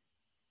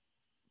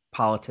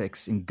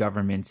politics and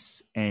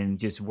governments and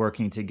just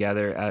working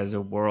together as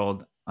a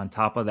world on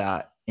top of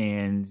that.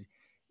 And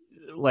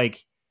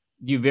like,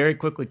 you very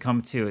quickly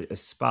come to a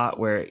spot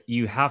where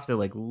you have to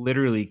like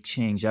literally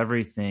change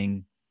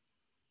everything,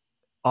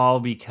 all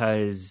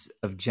because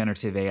of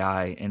generative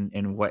AI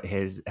and what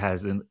has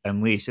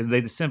unleashed. And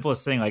the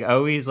simplest thing, like I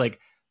always like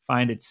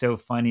find it so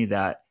funny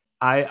that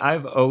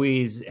I've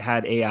always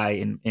had AI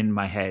in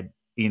my head,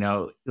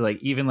 like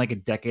even like a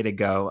decade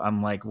ago,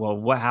 I'm like, well,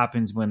 what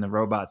happens when the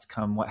robots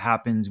come? What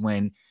happens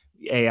when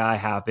AI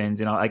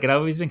happens? And I'd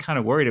always been kind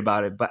of worried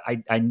about it, but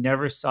I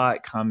never saw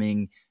it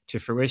coming to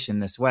fruition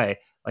this way.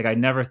 Like I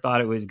never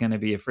thought it was going to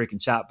be a freaking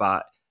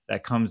chatbot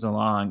that comes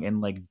along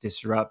and like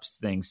disrupts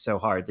things so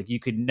hard. Like you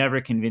could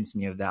never convince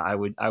me of that.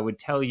 I would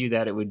tell you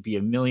that it would be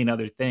a million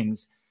other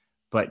things,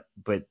 but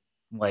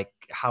like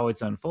how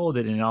it's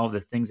unfolded and all of the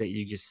things that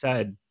you just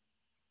said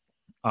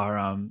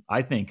are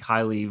I think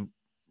highly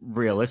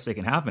realistic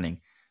and happening.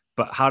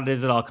 But how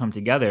does it all come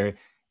together,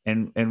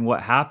 and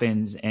what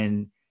happens?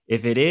 And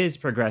if it is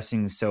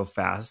progressing so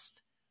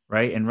fast,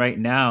 right? And right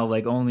now,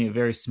 like only a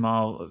very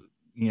small,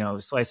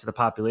 slice of the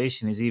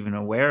population is even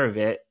aware of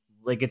it.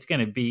 Like it's going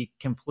to be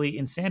complete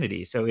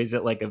insanity. So is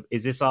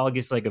this all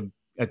just like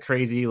a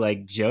crazy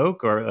like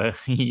joke, or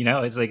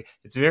it's like,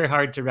 it's very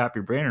hard to wrap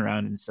your brain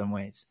around in some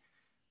ways.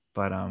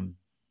 But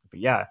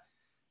yeah,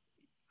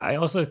 I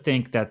also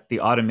think that the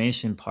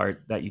automation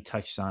part that you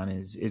touched on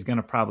is going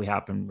to probably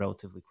happen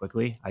relatively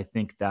quickly. I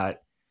think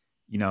that,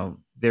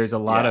 there's a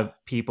lot of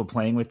people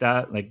playing with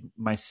that. Like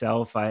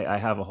myself, I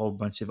have a whole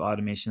bunch of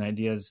automation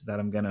ideas that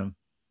I'm going to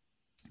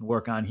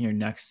work on here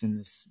next in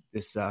this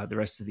the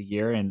rest of the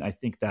year. And I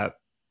think that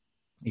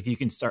if you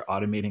can start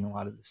automating a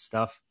lot of this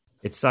stuff,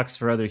 it sucks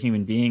for other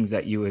human beings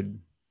that you would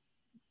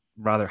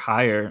rather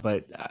hire,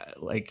 but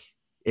like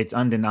it's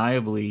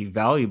undeniably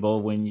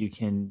valuable when you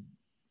can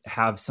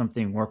have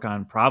something work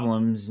on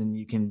problems and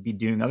you can be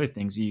doing other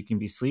things. You can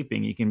be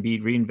sleeping, you can be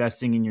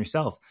reinvesting in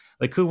yourself.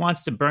 Like, who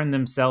wants to burn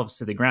themselves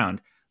to the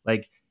ground?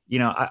 Like,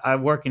 I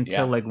work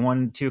until Yeah. like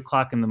 1, 2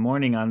 o'clock in the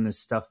morning on this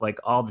stuff, like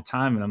all the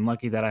time. And I'm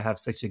lucky that I have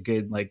such a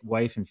good like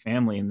wife and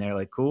family and they're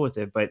like cool with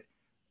it. But,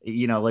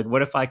 like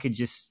what if I could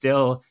just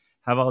still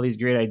have all these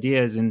great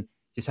ideas and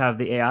just have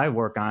the AI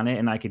work on it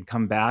and I could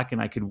come back and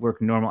I could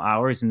work normal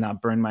hours and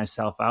not burn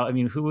myself out? I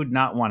mean, who would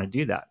not want to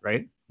do that,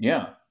 right?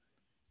 Yeah.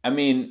 I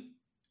mean,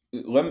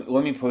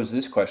 let me pose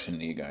this question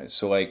to you guys.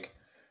 So like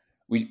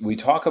we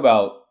talk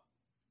about,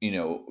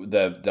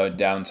 the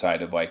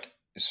downside of like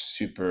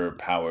super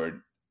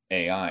powered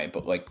AI,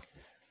 but like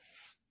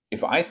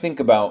if I think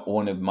about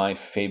one of my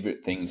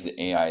favorite things that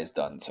AI has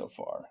done so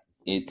far,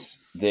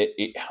 it's that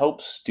it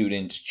helps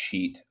students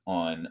cheat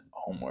on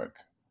homework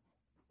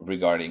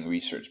regarding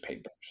research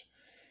papers.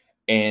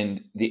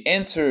 And the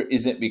answer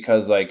isn't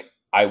because like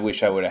I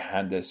wish I would have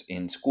had this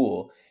in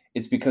school.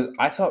 It's because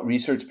I thought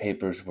research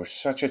papers were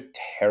such a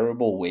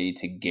terrible way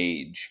to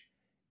gauge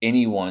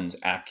anyone's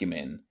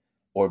acumen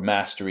or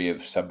mastery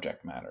of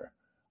subject matter.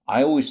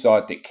 I always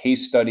thought that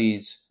case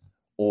studies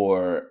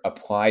or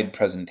applied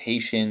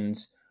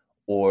presentations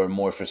or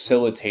more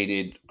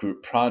facilitated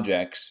group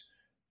projects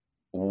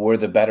were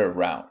the better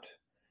route.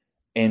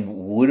 And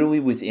literally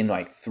within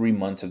like 3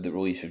 months of the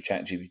release of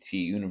ChatGPT,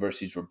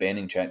 universities were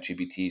banning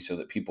ChatGPT so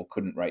that people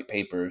couldn't write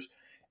papers.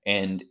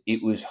 And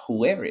it was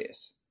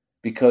hilarious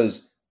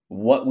because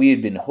what we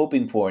had been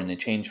hoping for in the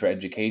change for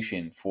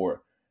education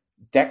for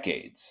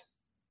decades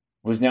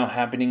was now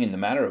happening in the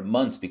matter of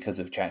months because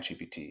of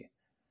ChatGPT.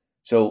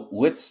 So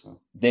let's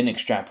then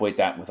extrapolate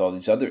that with all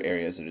these other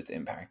areas that it's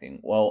impacting.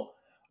 Well,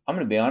 I'm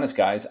going to be honest,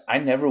 guys. I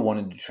never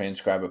wanted to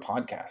transcribe a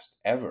podcast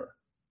ever,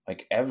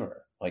 like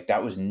ever. Like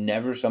that was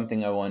never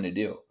something I wanted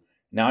to do.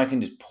 Now I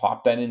can just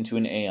plop that into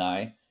an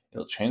AI.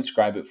 It'll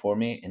transcribe it for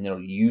me and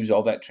it'll use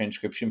all that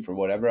transcription for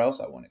whatever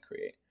else I want to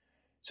create.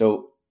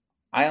 So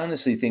I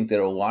honestly think that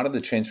a lot of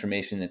the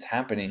transformation that's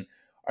happening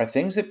are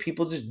things that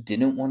people just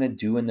didn't want to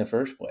do in the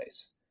first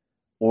place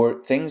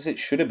or things that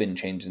should have been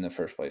changed in the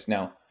first place.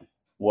 Now,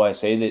 will I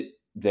say that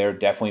there are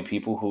definitely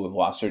people who have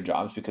lost their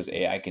jobs because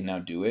AI can now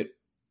do it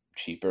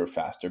cheaper,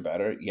 faster,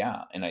 better?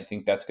 Yeah. And I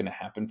think that's going to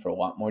happen for a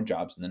lot more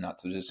jobs in the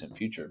not so distant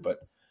future. But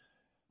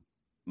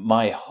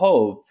my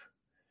hope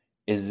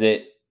is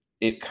that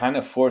it kind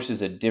of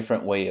forces a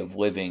different way of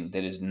living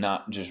that is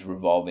not just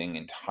revolving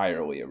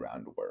entirely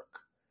around work.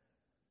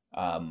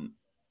 Um,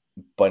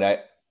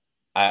 but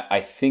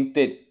I think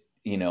that,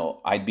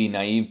 I'd be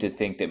naive to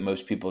think that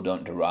most people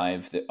don't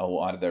derive a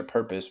lot of their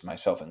purpose,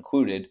 myself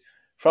included,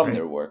 from Right.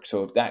 their work.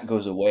 So if that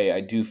goes away,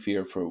 I do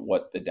fear for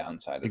what the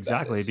downside of that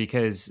Exactly. is.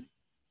 Because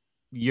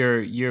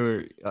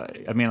you're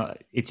I mean,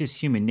 it's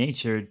just human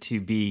nature to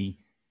be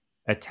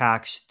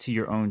attached to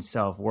your own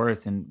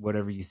self-worth and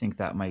whatever you think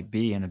that might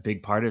be. And a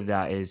big part of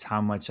that is how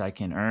much I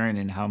can earn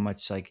and how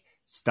much like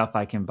stuff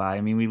I can buy.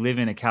 I mean, we live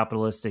in a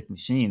capitalistic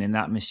machine and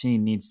that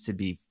machine needs to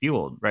be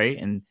fueled, right?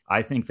 And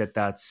I think that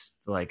that's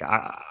like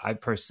I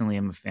personally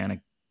am a fan of,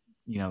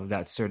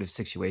 that sort of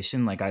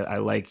situation. Like I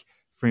like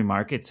free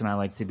markets and I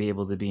like to be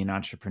able to be an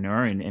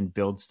entrepreneur and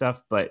build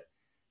stuff. But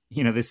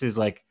this is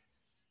like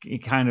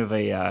kind of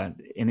an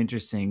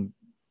interesting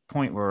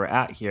point where we're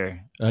at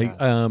here.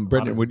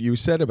 Brendan, what you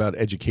said about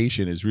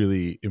education is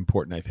really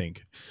important, I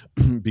think,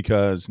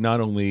 because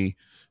not only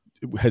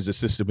has the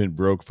system been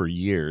broke for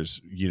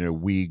years,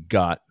 we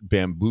got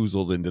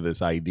bamboozled into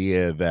this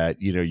idea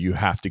that, you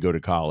have to go to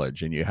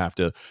college and you have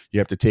to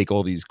take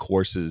all these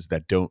courses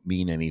that don't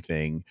mean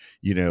anything,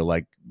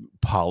 like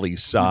poli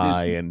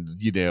sci and,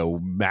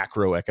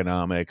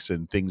 macroeconomics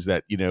and things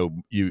that,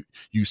 you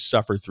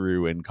suffer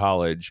through in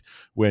college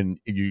when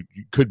you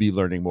could be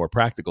learning more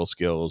practical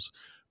skills.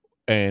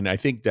 And I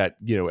think that,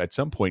 at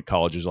some point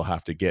colleges will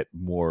have to get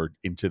more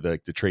into the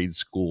trade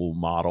school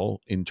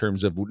model in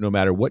terms of no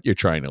matter what you're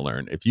trying to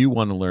learn. If you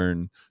want to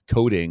learn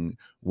coding,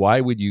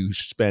 why would you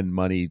spend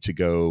money to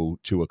go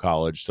to a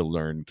college to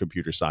learn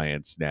computer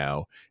science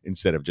now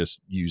instead of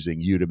just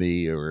using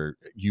Udemy or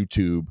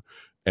YouTube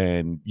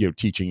and,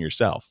 teaching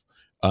yourself?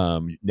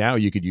 Now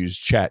you could use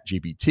Chat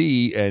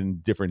GPT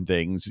and different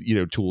things,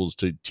 tools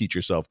to teach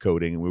yourself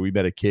coding. And we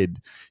met a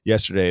kid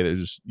yesterday that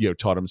just,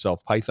 taught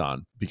himself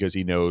Python because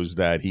he knows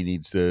that he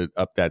needs to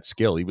up that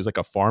skill. He was like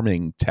a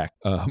farming tech,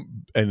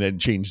 and then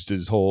changed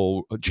his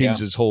whole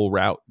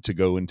route to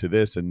go into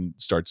this and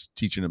starts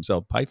teaching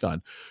himself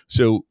Python.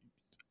 So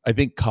I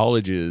think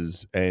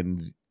colleges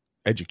and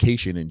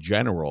education in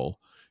general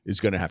is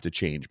going to have to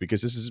change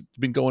because this has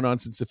been going on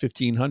since the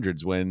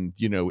 1500s when,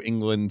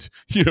 England,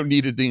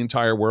 needed the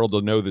entire world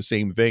to know the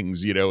same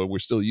things, and we're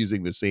still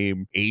using the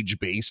same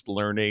age-based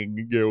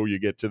learning. You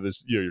get to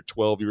this, you're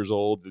 12 years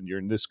old and you're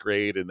in this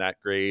grade and that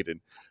grade.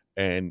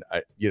 And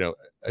I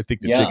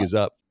think the jig is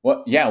up.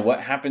 What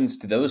happens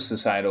to those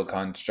societal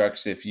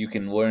constructs if you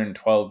can learn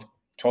 12th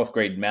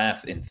grade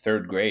math in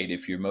third grade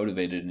if you're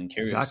motivated and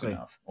curious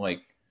enough?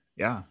 Like,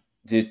 yeah.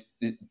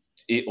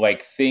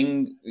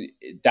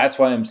 That's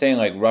why I'm saying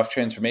like rough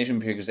transformation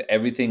period, because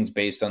everything's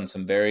based on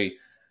some very,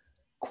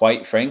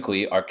 quite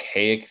frankly,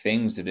 archaic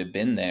things that have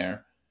been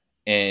there,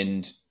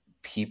 and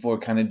people are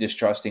kind of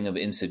distrusting of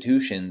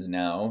institutions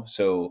now.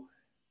 So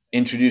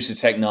introduce a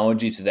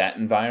technology to that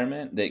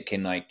environment that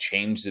can like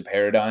change the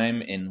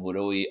paradigm in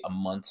literally a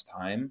month's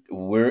time.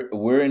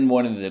 We're in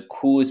one of the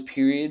coolest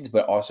periods,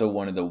 but also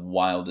one of the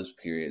wildest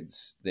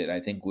periods that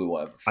I think we will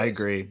ever face. I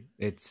agree.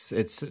 It's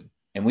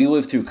and we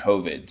lived through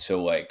COVID,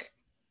 so like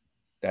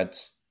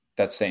that's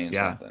saying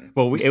something.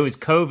 Well, it was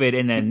COVID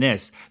and then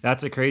this.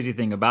 That's the crazy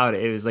thing about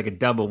it. It was like a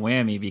double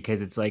whammy,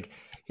 because it's like,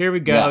 here we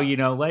go. You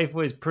know, life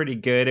was pretty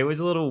good. It was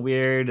a little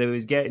weird. It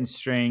was getting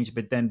strange,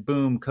 but then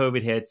boom,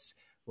 COVID hits.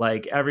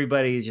 Like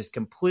everybody is just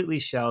completely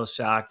shell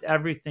shocked.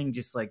 Everything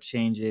just like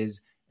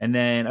changes. And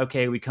then,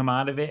 okay, we come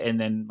out of it. And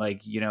then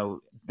like, you know,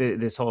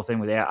 this whole thing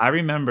with AI. I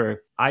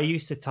remember I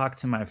used to talk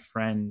to my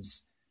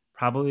friends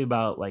probably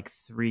about like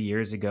 3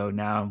 years ago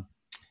now.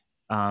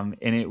 And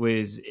it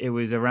was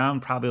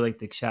around probably like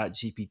the Chat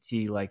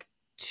GPT like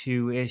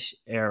 2-ish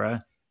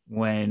era,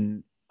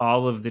 when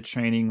all of the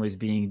training was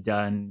being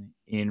done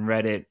in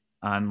Reddit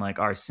on like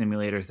our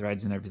simulator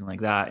threads and everything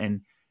like that.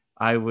 And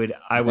I would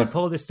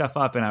pull this stuff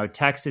up and I would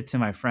text it to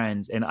my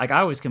friends, and like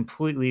I was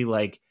completely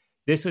like,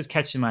 this was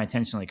catching my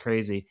attention like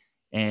crazy,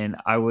 and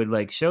I would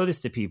like show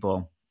this to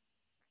people.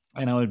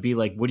 And I would be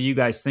like, what do you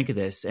guys think of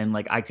this? And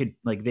like, I could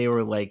like, they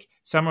were like,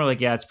 some were like,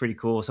 yeah, it's pretty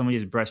cool. Somebody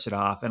just brushed it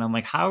off. And I'm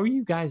like, how are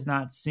you guys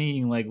not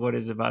seeing like what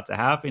is about to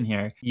happen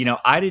here? You know,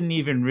 I didn't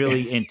even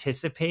really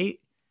anticipate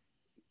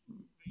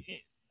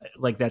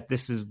like that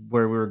this is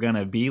where we were going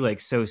to be like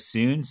so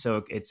soon.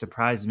 So it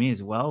surprised me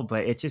as well,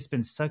 but it's just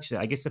been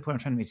I guess the point I'm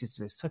trying to make is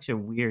it's such a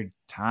weird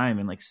time,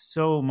 and like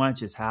so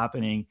much is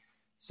happening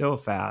so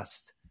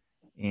fast.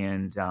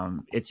 And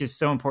it's just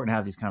so important to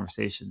have these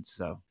conversations.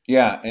 So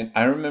yeah, and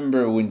I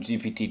remember when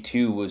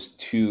GPT-2 was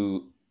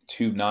too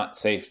not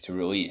safe to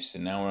release,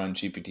 and now we're on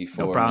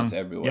GPT-4 and it's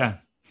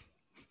everywhere.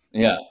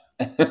 Yeah.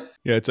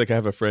 Yeah, it's like I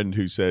have a friend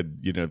who said,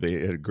 you know,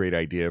 they had a great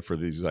idea for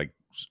these like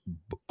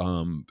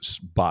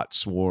bot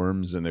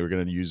swarms, and they were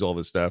going to use all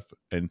this stuff,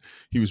 and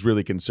he was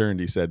really concerned.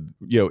 He said,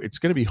 you know, it's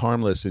going to be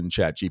harmless in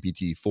Chat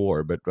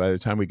GPT-4, but by the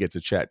time we get to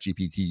Chat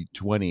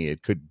GPT-20,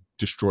 it could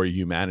destroy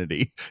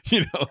humanity,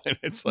 you know. And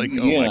it's like,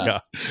 oh my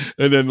god.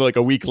 And then like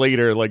a week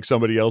later, like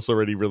somebody else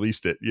already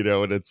released it, you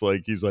know, and it's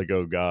like, he's like,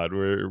 oh god,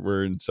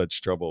 we're in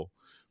such trouble.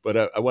 But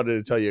I wanted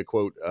to tell you a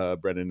quote,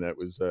 Brennan, that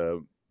was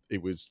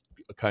it was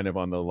kind of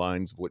on the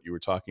lines of what you were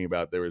talking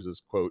about. There was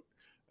this quote,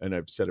 and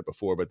I've said it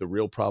before, but the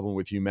real problem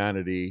with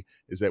humanity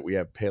is that we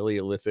have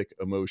Paleolithic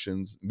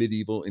emotions,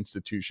 medieval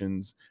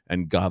institutions,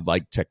 and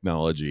godlike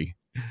technology.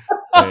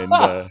 And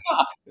what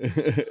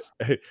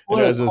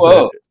a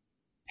quote.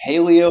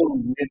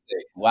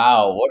 Paleolithic.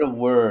 Wow, what a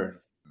word.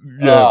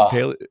 Yeah,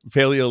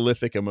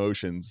 Paleolithic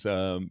emotions.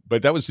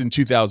 But that was in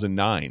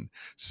 2009.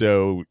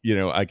 So, you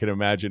know, I can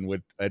imagine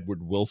what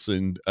Edward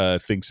Wilson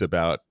thinks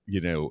about,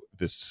 you know,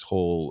 this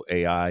whole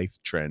AI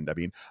trend. I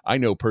mean, I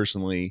know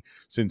personally,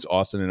 since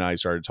Austin and I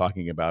started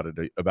talking about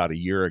it about a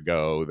year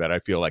ago, that I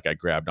feel like I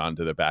grabbed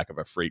onto the back of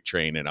a freight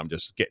train and I'm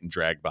just getting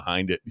dragged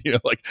behind it, you know,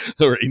 like,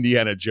 or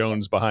Indiana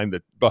Jones behind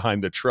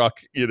the truck,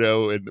 you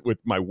know, and with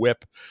my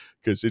whip,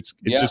 because it's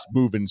just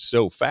moving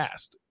so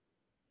fast.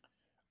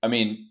 I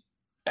mean,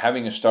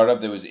 having a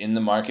startup that was in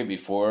the market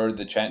before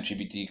the Chat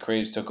GPT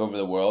craze took over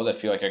the world, I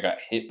feel like I got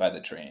hit by the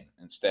train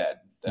instead.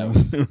 That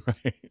was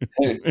right.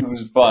 It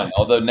was fun.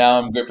 Although now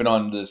I'm gripping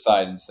on the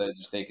side instead of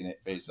just taking it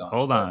face on.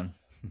 Hold on.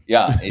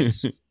 Yeah,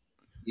 it's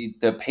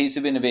the pace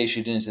of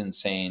innovation is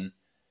insane.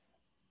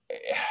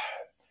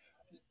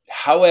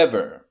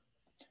 However,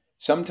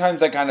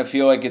 sometimes I kind of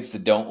feel like it's the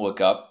Don't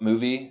Look Up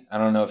movie. I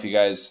don't know if you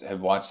guys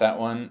have watched that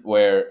one,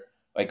 where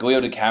like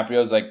Leo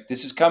DiCaprio's like,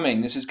 this is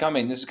coming.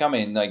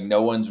 Like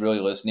no one's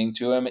really listening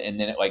to him. And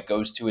then it like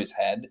goes to his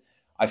head.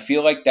 I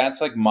feel like that's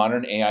like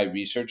modern AI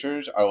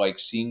researchers are like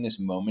seeing this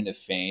moment of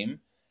fame,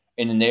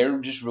 and then they're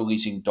just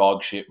releasing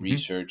dog shit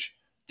research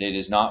that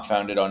is not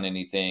founded on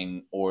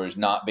anything or is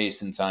not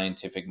based in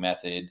scientific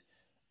method.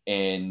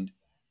 And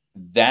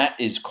that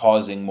is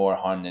causing more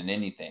harm than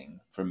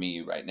anything for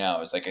me right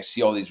now. It's like, I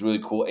see all these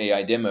really cool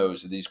AI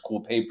demos, these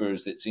cool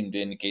papers that seem to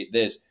indicate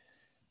this,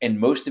 and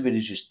most of it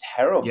is just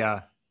terrible.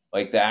 Yeah.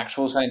 Like the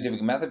actual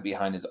scientific method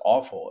behind is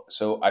awful.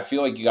 So I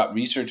feel like you got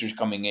researchers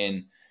coming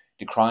in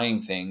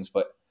decrying things,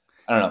 but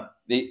I don't know.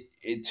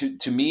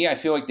 To me, I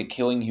feel like the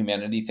killing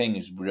humanity thing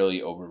is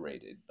really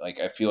overrated. Like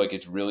I feel like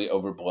it's really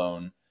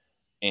overblown,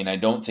 and I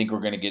don't think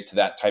we're going to get to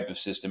that type of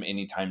system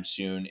anytime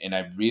soon. And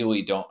I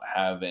really don't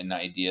have an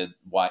idea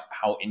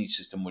how any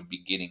system would be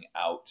getting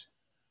out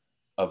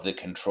of the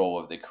control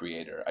of the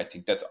creator. I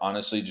think that's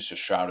honestly just a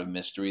shroud of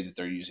mystery that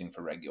they're using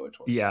for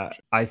regulatory. Yeah,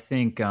 action.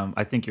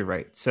 I think you're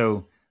right.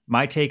 So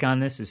my take on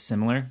this is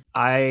similar.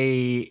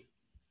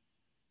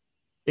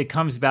 It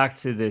comes back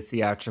to the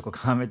theatrical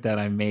comment that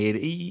I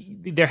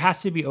made. There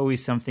has to be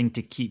always something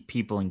to keep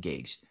people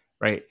engaged,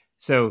 right?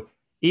 So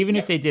even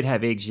Yeah. if they did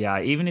have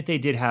AGI, even if they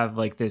did have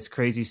like this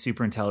crazy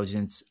super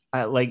intelligence,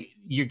 like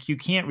you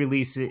can't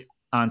release it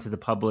onto the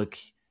public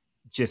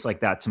just like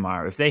that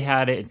tomorrow. If they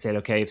had it and said,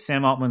 okay, if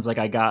Sam Altman's like,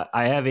 I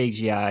have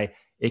AGI,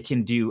 it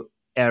can do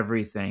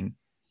everything.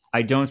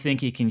 I don't think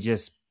he can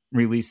just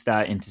release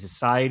that into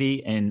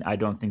society, and I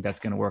don't think that's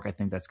going to work. I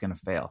think that's going to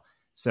fail.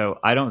 So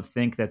I don't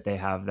think that they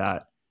have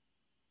that.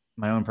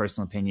 My own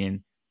personal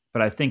opinion,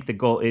 but I think the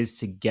goal is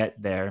to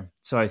get there.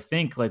 So I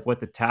think like what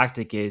the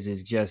tactic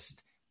is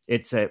just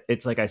it's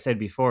like I said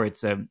before,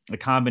 it's a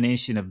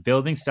combination of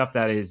building stuff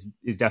that is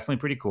definitely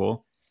pretty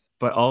cool,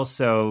 but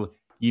also,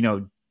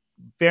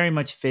 very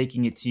much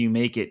faking it till you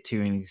make it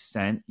to an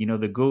extent.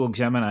 The Google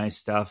Gemini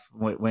stuff,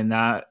 when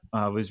that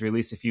was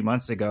released a few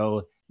months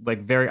ago,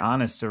 like very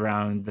honest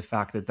around the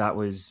fact that that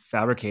was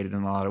fabricated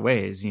in a lot of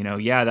ways.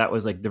 Yeah, that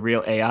was like the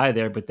real AI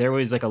there, but there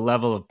was like a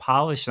level of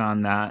polish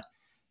on that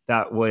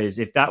was,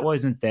 if that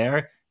wasn't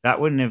there, that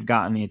wouldn't have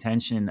gotten the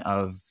attention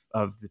of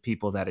the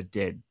people that it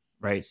did,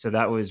 right? So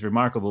that was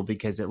remarkable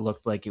because it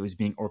looked like it was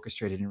being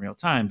orchestrated in real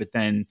time. But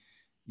then,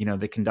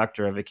 the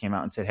conductor of it came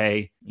out and said,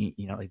 hey,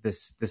 like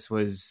this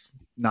was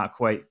not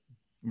quite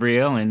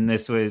real, and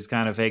this was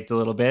kind of faked a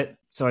little bit.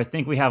 So I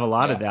think we have a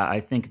lot of that.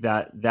 I think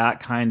that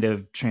kind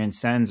of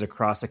transcends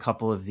across a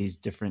couple of these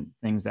different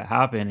things that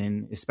happen,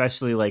 and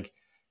especially like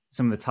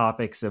some of the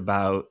topics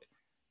about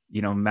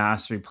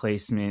mass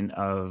replacement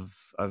of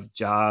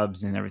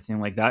jobs and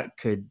everything like that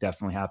could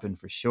definitely happen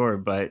for sure.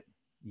 But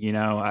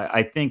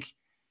I think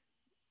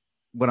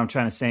what I'm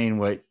trying to say and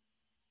what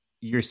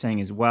you're saying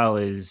as well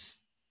is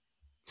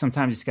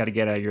sometimes you just got to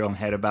get out of your own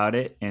head about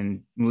it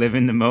and live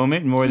in the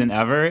moment more than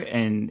ever,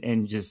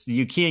 and just,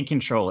 you can't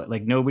control it.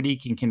 Like nobody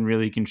can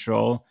really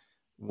control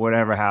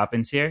whatever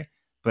happens here,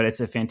 but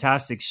it's a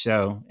fantastic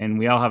show and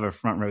we all have a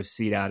front row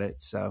seat at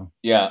it. So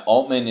Yeah,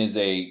 Altman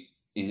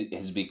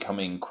is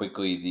becoming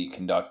quickly the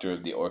conductor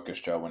of the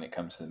orchestra when it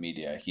comes to the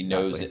media. He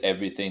knows that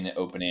everything that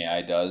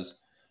OpenAI does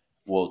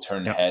will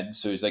turn heads.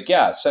 So he's like,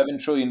 yeah, $7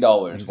 trillion.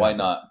 Why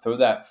not? Throw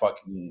that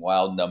fucking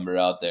wild number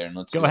out there and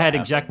let's go ahead,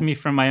 eject me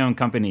from my own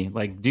company.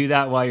 Like, do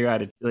that while you're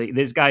at it. Like,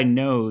 this guy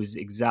knows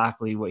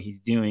exactly what he's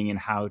doing and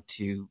how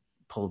to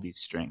pull these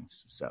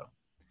strings. So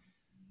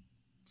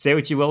say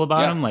what you will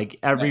about him. Like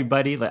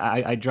everybody, like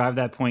I drive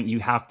that point. You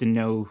have to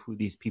know who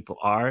these people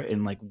are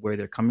and like where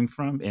they're coming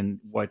from and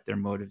what their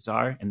motives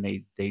are.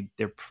 And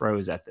they're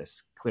pros at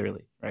this,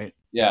 clearly, right?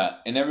 Yeah,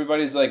 and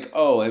everybody's like,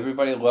 oh,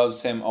 everybody loves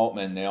Sam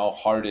Altman. They all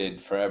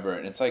hearted forever.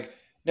 And it's like,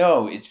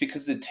 no, it's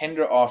because the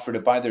tender offer to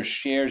buy their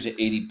shares at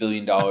 $80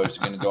 billion is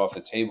going to go off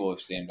the table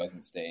if Sam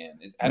doesn't stay in.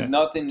 It had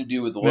nothing to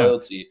do with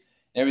loyalty,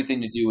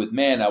 everything to do with,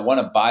 man, I want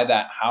to buy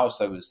that house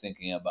I was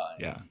thinking of buying.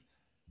 Yeah.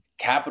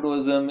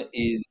 Capitalism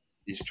is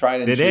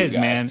tried and true. It is,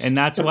 guys. Man. And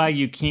that's why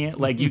you can't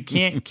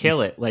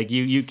kill it. Like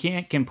you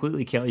can't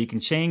completely kill it. You can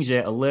change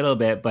it a little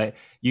bit, but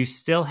you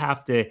still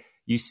have to,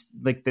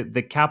 like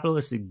the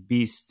capitalistic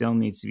beast still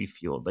needs to be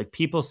fueled. Like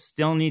people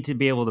still need to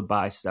be able to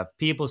buy stuff.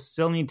 People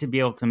still need to be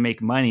able to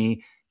make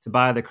money to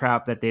buy the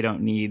crap that they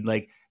don't need.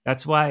 Like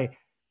that's why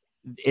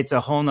it's a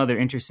whole nother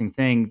interesting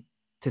thing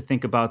to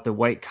think about the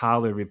white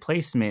collar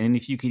replacement. And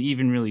if you could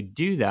even really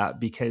do that,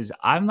 because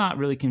I'm not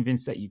really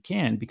convinced that you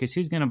can, because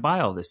who's going to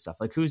buy all this stuff?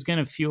 Like who's going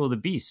to fuel the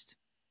beast?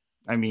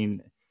 I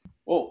mean,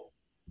 well,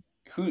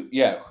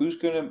 who's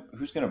going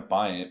to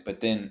buy it? But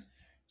then,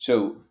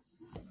 so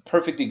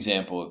perfect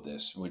example of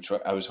this, which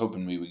I was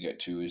hoping we would get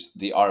to, is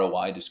the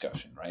ROI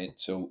discussion, right?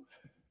 So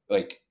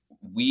like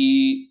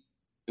we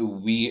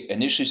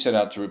initially set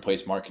out to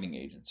replace marketing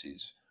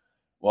agencies.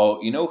 Well,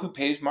 you know who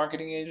pays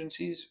marketing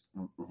agencies?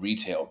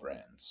 Retail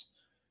brands.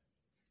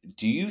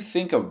 Do you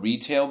think a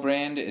retail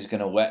brand is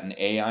going to let an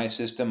AI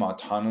system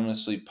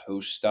autonomously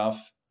post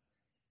stuff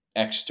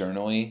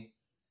externally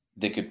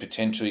that could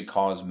potentially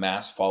cause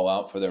mass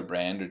fallout for their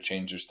brand or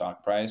change their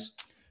stock price?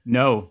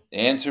 No. The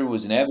answer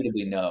was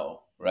inevitably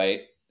no,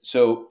 right?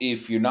 So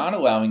if you're not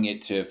allowing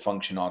it to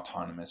function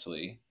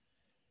autonomously,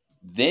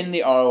 then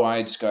the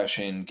ROI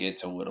discussion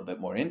gets a little bit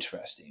more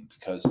interesting,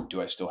 because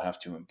do I still have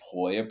to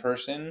employ a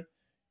person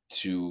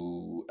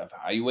to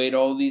evaluate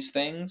all of these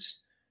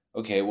things?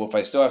 Okay, well, if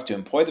I still have to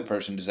employ the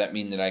person, does that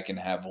mean that I can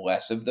have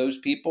less of those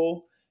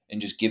people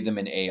and just give them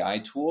an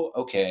AI tool?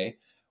 Okay,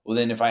 well,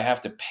 then if I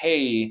have to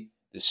pay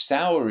the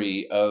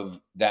salary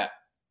of that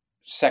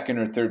second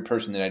or third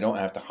person that I don't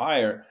have to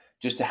hire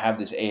just to have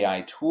this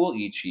AI tool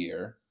each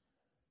year,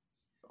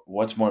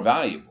 what's more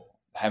valuable?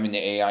 Having the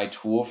AI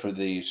tool for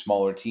the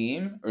smaller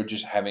team, or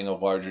just having a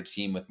larger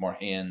team with more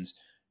hands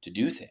to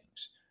do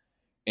things?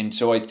 And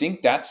so I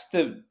think that's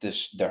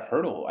the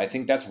hurdle. I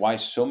think that's why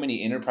so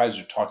many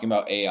enterprises are talking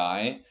about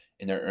AI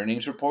in their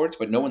earnings reports,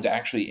 but no one's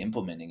actually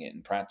implementing it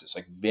in practice.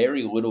 Like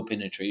very little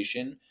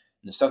penetration. And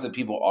the stuff that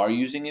people are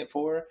using it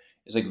for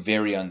is like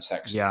very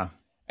unsexy. Yeah.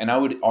 And I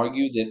would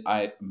argue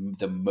that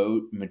the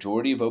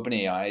majority of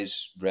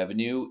OpenAI's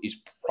revenue is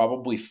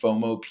probably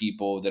FOMO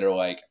people that are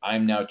like,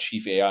 I'm now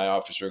chief AI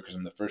officer because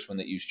I'm the first one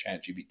that used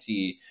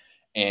ChatGPT.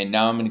 And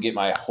now I'm going to get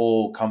my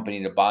whole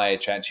company to buy a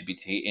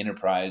ChatGPT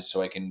enterprise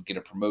so I can get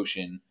a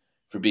promotion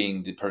for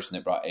being the person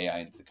that brought AI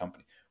into the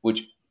company.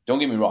 which don't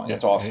get me wrong, Yeah,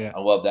 that's awesome. yeah. I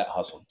love that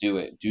hustle. Do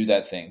it, do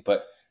that thing.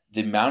 But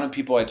the amount of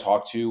people I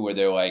talk to where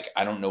they're like,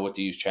 I don't know what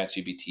to use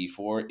ChatGPT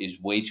for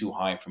is way too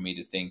high for me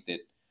to think that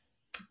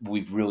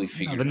we've really No,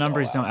 figured the it all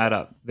numbers don't out add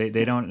yet. up.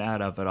 They don't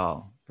add up at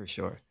all, for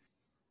sure.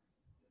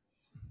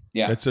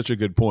 Yeah. That's such a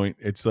good point.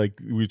 It's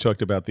like we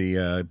talked about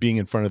the being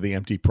in front of the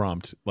empty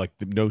prompt. Like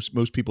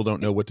most people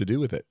don't know what to do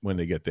with it when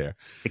they get there.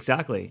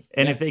 Exactly.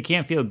 And Yeah. if they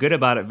can't feel good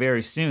about it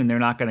very soon, they're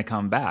not going to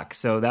come back.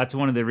 So that's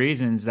one of the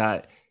reasons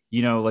that,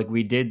 like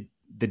we did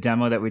the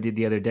demo that we did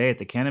the other day at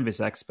the Cannabis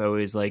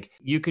Expo is like,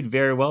 you could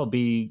very well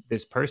be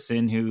this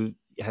person who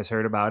has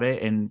heard about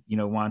it and,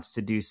 wants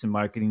to do some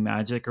marketing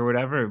magic or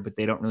whatever, but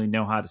they don't really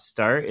know how to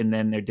start. And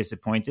then they're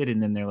disappointed.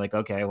 And then they're like,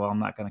 okay, well, I'm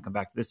not going to come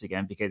back to this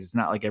again because it's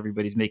not like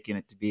everybody's making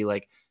it to be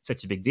like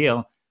such a big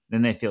deal.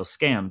 Then they feel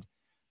scammed.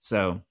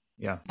 So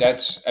yeah.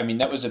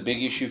 That was a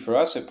big issue for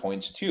us at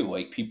points too.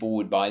 Like people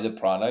would buy the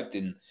product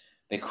and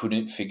they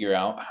couldn't figure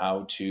out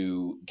how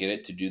to get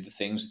it to do the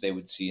things they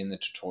would see in the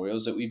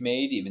tutorials that we've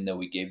made, even though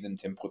we gave them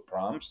template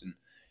prompts. And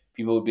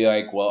people would be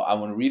like, well, I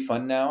want a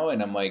refund now.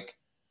 And I'm like,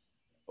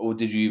 oh,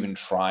 did you even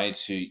try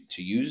to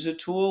use the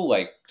tool?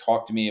 Like,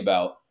 talk to me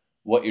about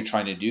what you're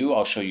trying to do.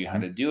 I'll show you how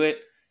to do it.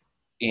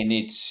 And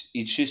it's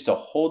just a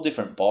whole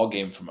different ball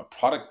game from a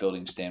product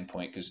building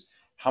standpoint, because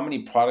how many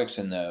products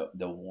in the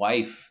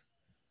life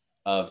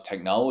of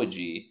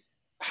technology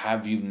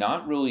have you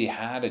not really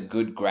had a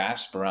good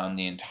grasp around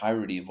the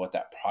entirety of what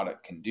that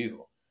product can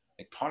do?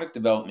 Like product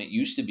development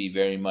used to be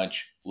very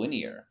much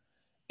linear.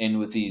 And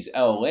with these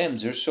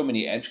LLMs, there's so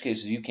many edge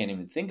cases you can't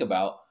even think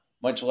about,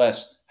 much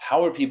less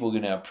how are people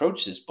going to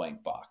approach this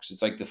blank box?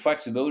 It's like the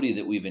flexibility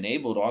that we've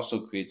enabled also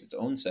creates its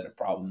own set of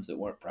problems that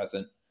weren't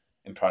present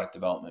in product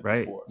development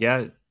Right. before.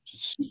 Yeah. So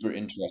it's super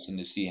interesting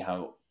to see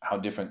how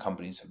different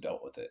companies have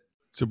dealt with it.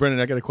 So,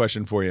 Brennan, I got a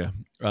question for you.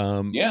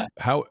 Yeah.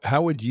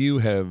 How would you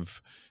have,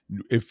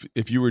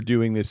 if you were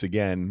doing this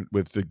again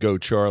with the Go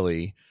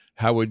Charlie,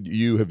 how would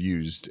you have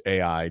used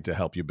AI to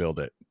help you build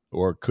it,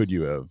 or could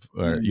you have,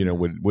 or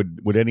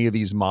would any of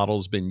these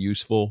models been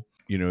useful?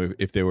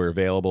 If they were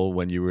available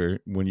when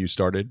you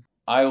started.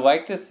 I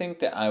like to think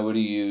that I would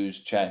have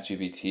used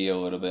ChatGPT a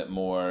little bit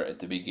more at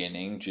the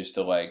beginning, just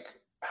to like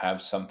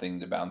have something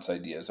to bounce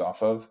ideas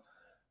off of.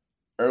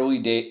 Early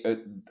day,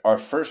 our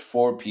first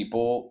 4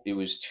 people, it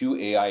was 2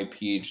 AI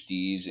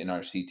PhDs in our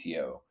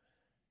CTO,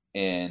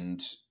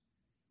 and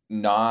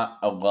not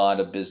a lot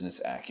of business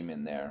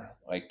acumen there.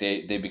 Like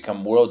they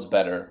become worlds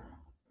better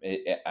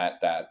at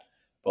that,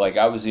 but like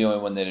I was the only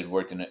one that had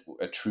worked in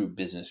a true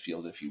business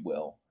field, if you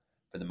will,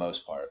 for the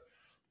most part.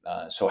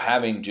 So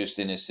having just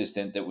an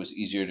assistant that was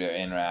easier to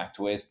interact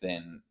with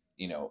than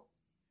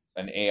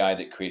an AI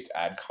that creates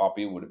ad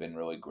copy would have been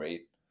really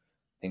great.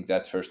 I think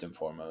that's first and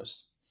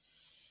foremost.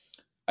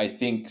 I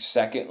think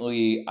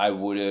secondly, I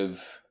would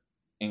have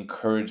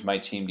encouraged my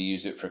team to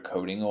use it for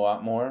coding a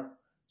lot more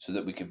so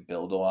that we could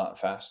build a lot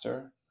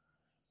faster.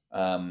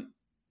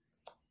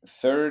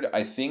 Third,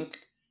 I think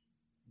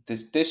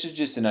this is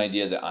just an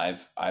idea that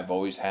I've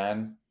always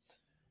had,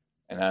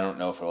 and I don't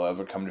know if it'll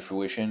ever come to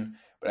fruition,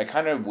 but I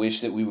kind of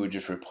wish that we would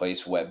just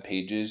replace web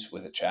pages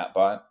with a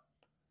chatbot.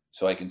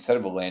 So like instead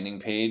of a landing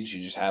page,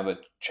 you just have a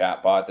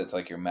chatbot that's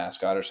like your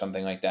mascot or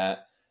something like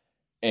that.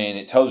 And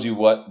it tells you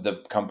what the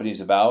company's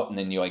about, and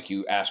then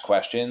you ask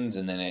questions,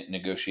 and then it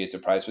negotiates a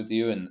price with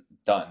you, and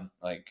done.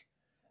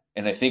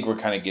 And I think we're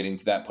kind of getting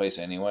to that place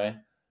anyway.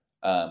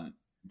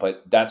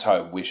 But that's how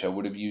I wish I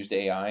would have used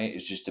AI,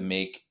 is just to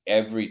make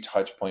every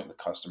touch point with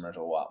customers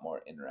a lot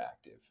more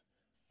interactive,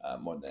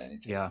 more than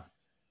anything. Yeah.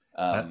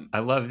 I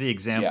love the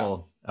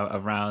example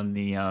around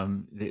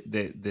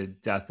the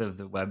death of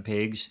the web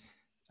page.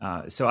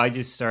 So I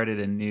just started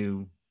a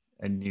new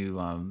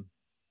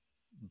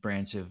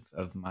branch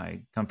of my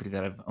company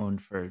that I've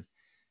owned for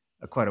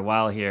quite a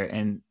while here,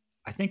 and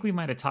I think we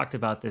might have talked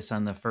about this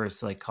on the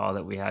first call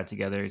that we had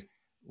together,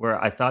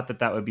 where I thought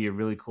that would be a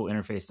really cool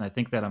interface, and I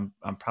think that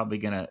I'm probably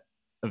gonna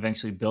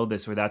eventually build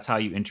this where that's how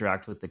you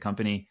interact with the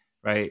company,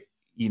 right?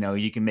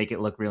 You can make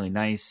it look really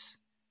nice,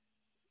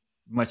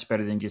 much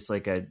better than just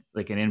like an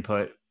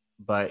input.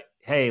 But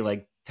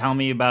hey, tell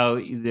me about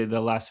the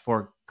last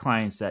 4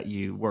 clients that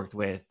you worked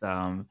with.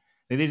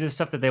 These are the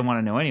stuff that they want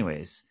to know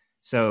anyways.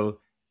 So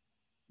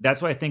that's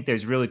why I think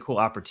there's really cool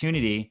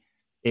opportunity,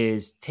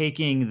 is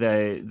taking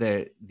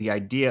the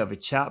idea of a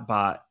chat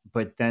bot,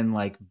 but then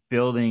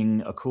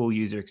building a cool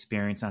user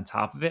experience on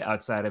top of it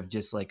outside of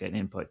just an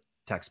input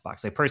text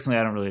box. Personally,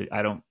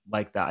 I don't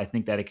like that. I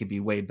think that it could be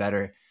way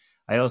better.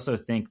 I also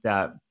think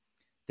that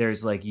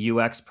there's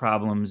UX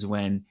problems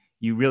when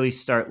you really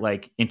start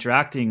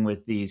interacting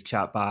with these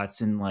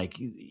chatbots, and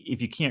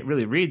if you can't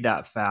really read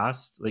that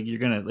fast, you're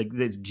gonna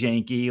it's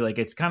janky,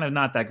 it's kind of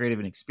not that great of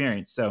an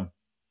experience. So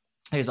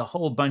there's a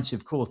whole bunch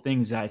of cool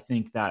things that I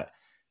think that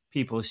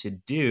people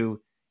should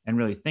do and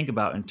really think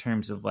about in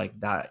terms of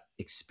that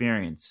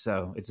experience.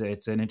 So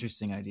it's an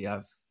interesting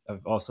idea.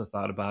 I've also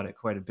thought about it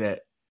quite a bit.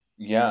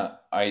 Yeah,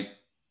 I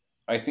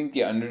think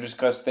the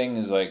under-discussed thing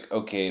is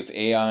okay,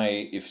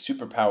 if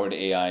superpowered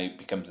AI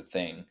becomes a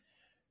thing,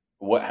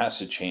 what has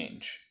to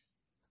change?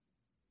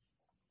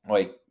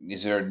 Like,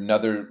 is there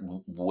another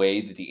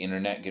way that the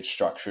internet gets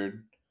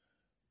structured?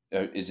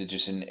 Is it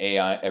just an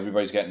AI?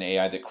 Everybody's got an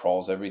AI that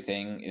crawls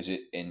everything. Is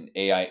it an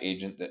AI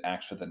agent that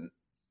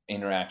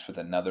interacts with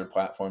another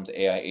platform's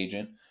AI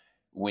agent?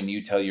 When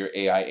you tell your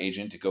AI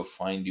agent to go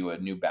find you a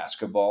new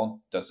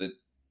basketball, does it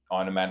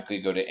automatically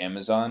go to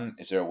Amazon?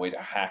 Is there a way to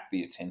hack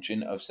the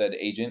attention of said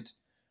agent?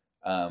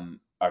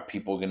 Are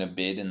people going to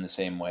bid in the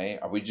same way?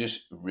 Are we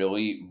just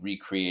really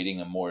recreating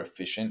a more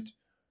efficient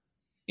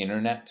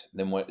internet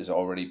than what is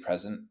already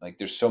present? Like,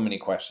 there's so many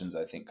questions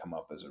I think come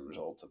up as a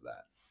result of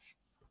that.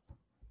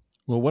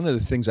 Well, one of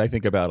the things I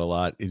think about a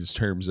lot is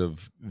terms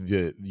of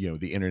the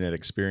internet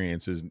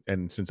experiences,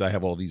 and since I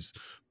have all these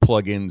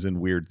plugins and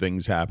weird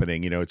things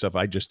happening, it's if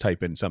I just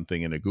type in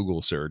something in a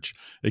Google search,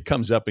 it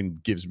comes up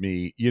and gives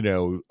me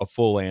a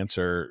full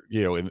answer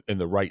in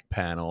the right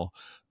panel.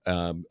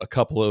 A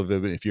couple of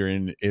them, if you're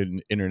in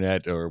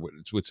internet or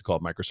what's it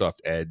called, Microsoft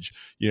Edge,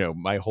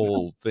 my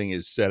whole thing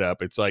is set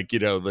up. It's like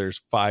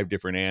there's 5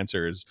 different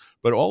answers,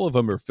 but all of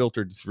them are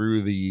filtered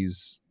through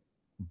these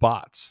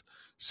bots.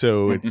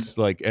 So it's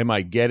like, am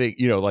I getting,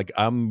 like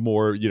I'm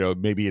more,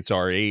 maybe it's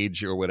our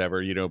age or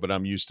whatever, but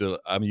I'm used to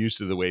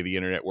the way the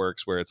internet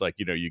works, where it's like,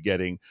 you're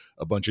getting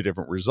a bunch of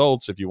different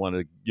results. If you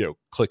want to,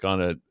 click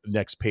on a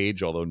next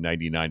page, although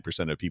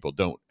 99% of people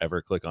don't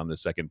ever click on the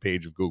second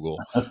page of Google.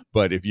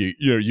 But if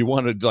you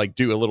want to like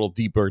do a little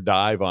deeper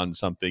dive on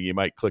something, you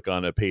might click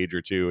on a page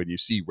or two and you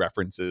see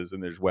references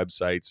and there's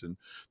websites and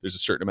there's a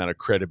certain amount of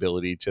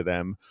credibility to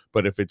them.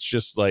 But if it's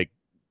just like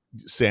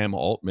Sam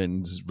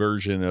Altman's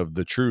version of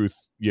the truth,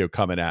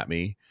 coming at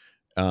me,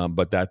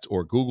 but that's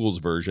or Google's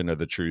version of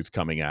the truth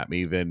coming at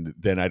me, then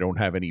I don't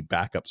have any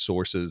backup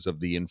sources of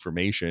the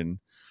information.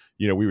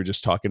 We were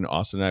just talking,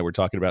 Austin and I were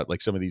talking about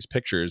like some of these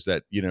pictures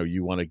that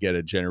you want to get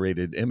a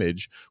generated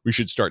image. We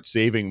should start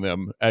saving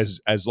them as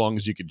long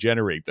as you could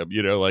generate them.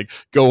 Like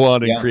go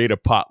on and create a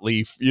pot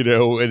leaf,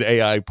 an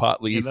AI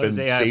pot leaf, and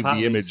AI save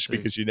the image,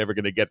 because you're never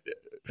going to get.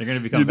 They're going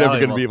to become. You're never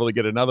going to be able to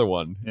get another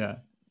one. Yeah.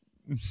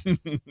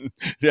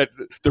 Yeah,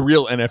 the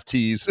real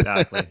NFTs.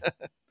 Exactly.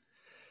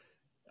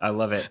 I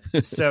love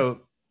it.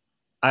 So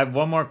I have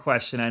one more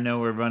question. I know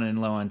we're running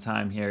low on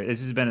time here.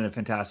 This has been a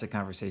fantastic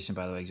conversation,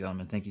 by the way,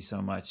 gentlemen. Thank you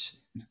so much.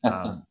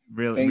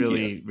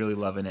 Really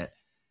loving it.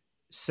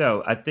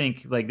 So I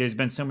think like there's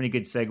been so many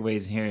good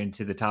segues here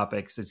into the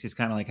topics. It's just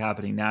kind of like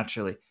happening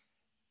naturally.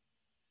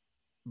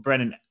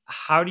 Brennan,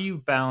 how do you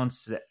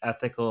balance the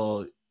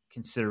ethical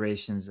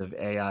considerations of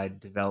AI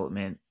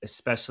development,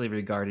 especially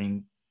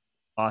regarding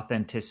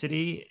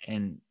authenticity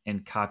and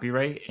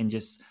copyright, and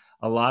just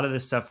a lot of the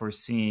stuff we're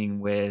seeing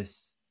with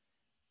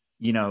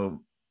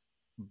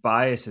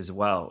bias as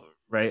well,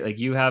 right? Like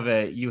you have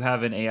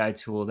an AI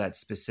tool that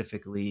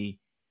specifically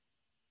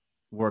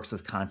works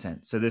with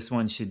content, so this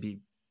one should be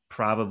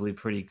probably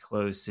pretty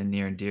close and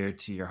near and dear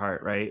to your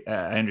heart, right?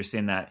 I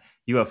understand that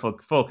you have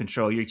full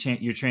control.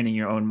 You're training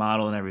your own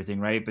model and everything,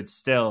 right? But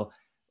still,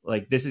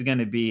 like this is going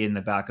to be in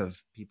the back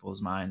of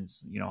people's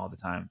minds, all the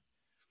time.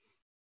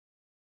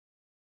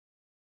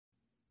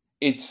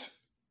 It's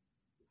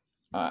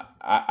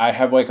I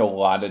have like a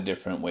lot of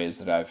different ways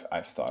that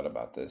I've thought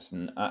about this,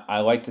 and I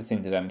like to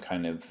think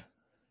that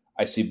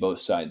I see both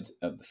sides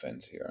of the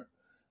fence here.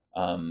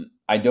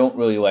 I don't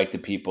really like the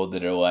people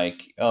that are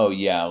like, oh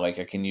yeah, like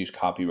I can use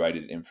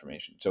copyrighted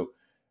information. So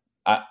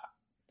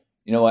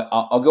you know what?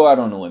 I'll go out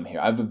on a limb here.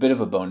 I have a bit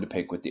of a bone to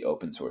pick with the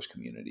open source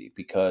community,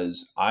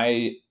 because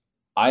I've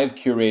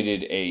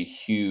curated a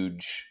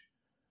huge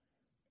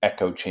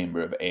echo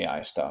chamber of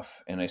AI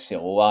stuff. And I see a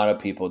lot of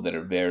people that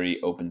are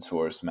very open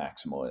source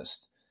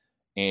maximalist.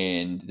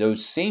 And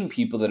those same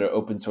people that are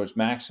open source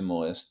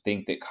maximalists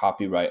think that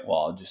copyright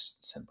law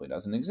just simply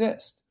doesn't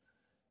exist.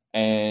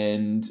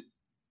 And,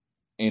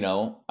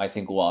 I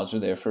think laws are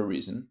there for a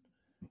reason.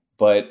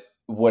 But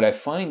what I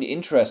find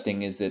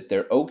interesting is that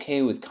they're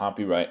okay with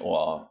copyright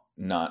law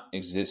not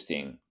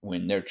existing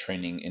when they're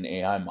training an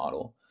AI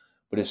model.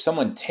 But if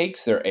someone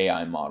takes their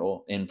AI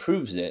model,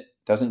 improves it,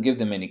 doesn't give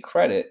them any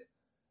credit,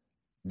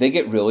 they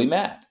get really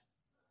mad.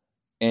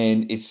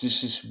 And it's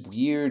just this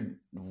weird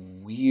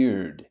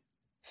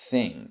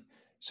thing.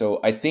 So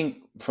I think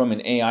from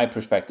an AI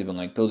perspective and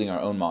like building our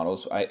own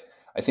models, I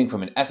think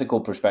from an ethical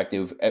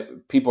perspective,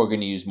 people are going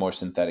to use more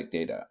synthetic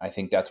data. I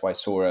think that's why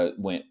Sora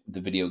went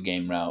the video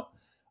game route.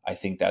 I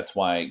think that's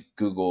why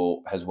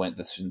Google has went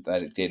the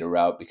synthetic data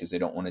route, because they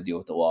don't want to deal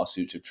with the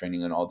lawsuits of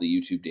training on all the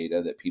YouTube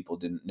data that people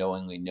didn't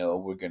knowingly know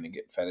were going to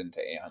get fed into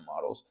AI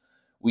models.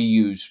 We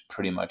use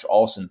pretty much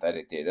all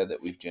synthetic data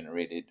that we've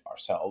generated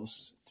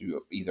ourselves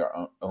through either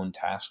our own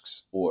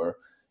tasks or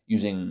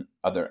using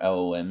other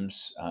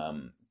LLMs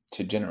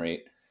to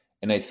generate.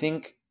 And I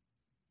think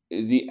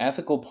the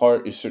ethical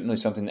part is certainly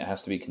something that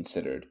has to be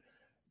considered.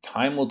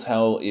 Time will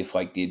tell if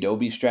like the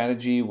Adobe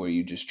strategy, where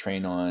you just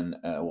train on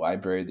a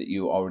library that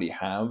you already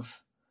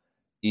have,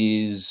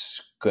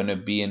 is going to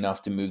be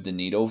enough to move the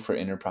needle for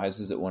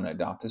enterprises that want to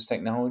adopt this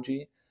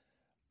technology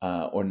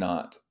or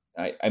not.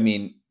 I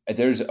mean,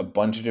 there's a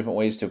bunch of different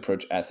ways to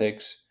approach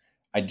ethics.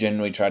 I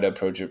generally try to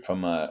approach it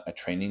from a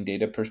training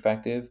data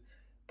perspective,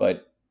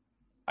 but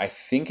I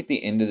think at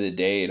the end of the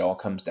day, it all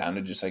comes down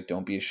to just like,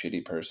 don't be a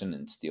shitty person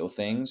and steal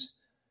things.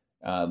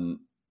 Um,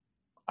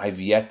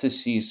 I've yet to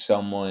see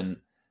someone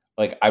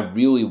like, I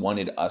really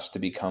wanted us to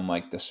become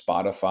like the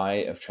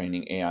Spotify of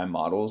training AI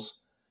models,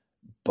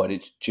 but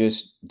it's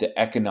just the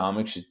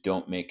economics just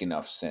don't make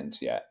enough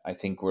sense yet. I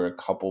think we're a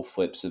couple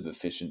flips of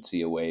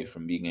efficiency away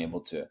from being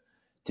able to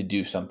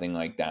do something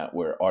like that,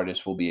 where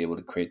artists will be able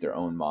to create their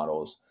own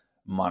models,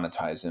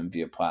 monetize them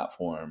via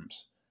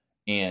platforms,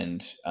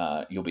 and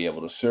you'll be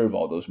able to serve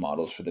all those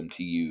models for them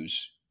to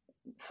use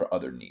for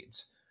other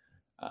needs.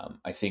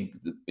 I think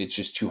it's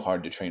just too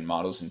hard to train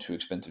models and too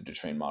expensive to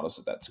train models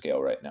at that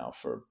scale right now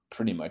for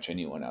pretty much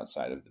anyone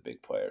outside of the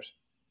big players.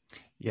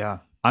 Yeah,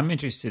 I'm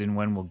interested in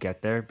when we'll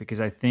get there,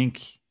 because I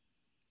think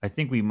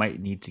we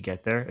might need to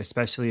get there,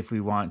 especially if we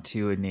want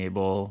to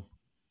enable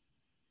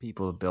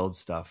people to build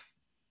stuff.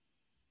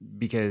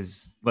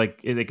 Because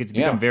it's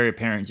become Yeah. very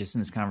apparent just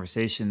in this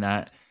conversation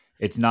that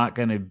it's not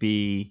going to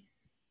be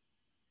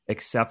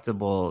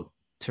acceptable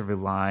to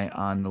rely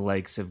on the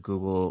likes of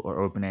Google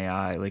or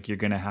OpenAI. Like, you're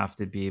going to have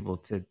to be able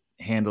to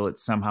handle it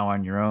somehow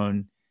on your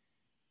own,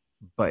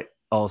 but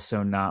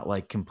also not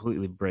like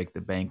completely break the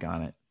bank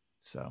on it.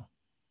 So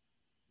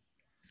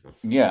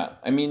Yeah.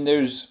 I mean,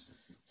 there's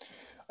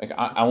like,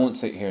 I won't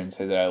sit here and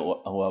say that I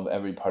love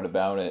every part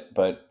about it,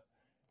 but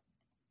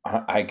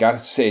I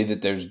gotta say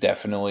that there's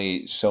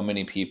definitely so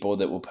many people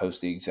that will post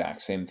the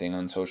exact same thing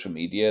on social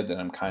media that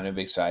I'm kind of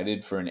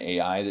excited for an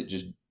AI that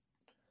just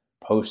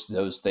posts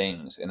those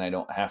things, and I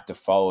don't have to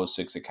follow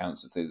 6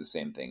 accounts to say the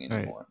same thing right.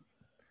 anymore.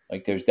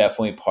 Like, there's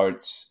definitely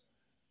parts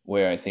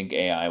where I think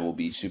AI will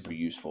be super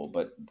useful,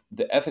 but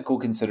the ethical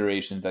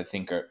considerations I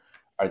think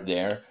are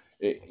there.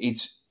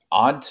 It's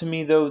odd to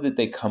me though that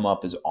they come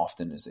up as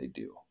often as they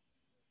do.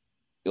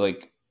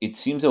 Like, it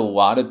seems a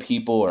lot of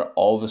people are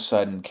all of a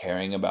sudden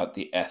caring about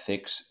the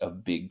ethics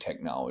of big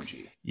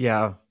technology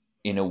Yeah.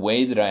 in a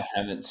way that I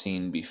haven't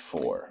seen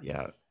before.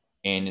 Yeah.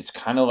 And it's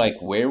kind of like,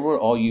 where were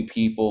all you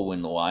people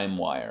when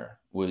LimeWire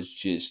was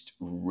just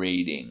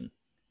raiding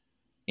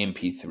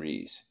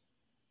MP3s?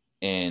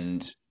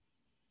 And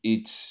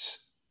it's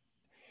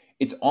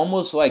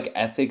almost like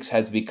ethics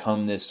has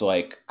become this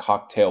like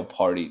cocktail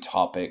party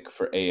topic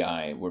for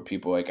AI, where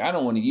people are like, I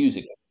don't want to use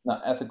it. It's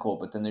not ethical,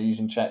 but then they're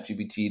using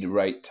ChatGPT to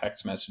write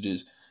text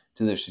messages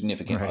to their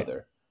significant Right.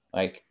 other.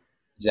 Like,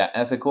 is that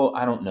ethical?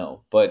 I don't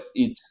know. But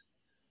it's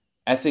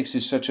ethics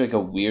is such like a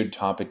weird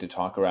topic to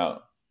talk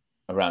about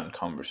around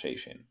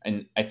conversation.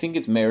 And I think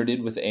it's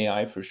merited with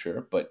AI for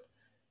sure, but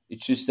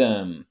it's just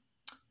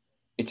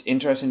it's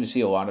interesting to see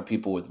a lot of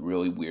people with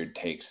really weird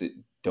takes that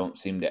don't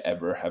seem to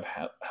ever have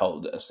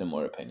held a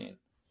similar opinion.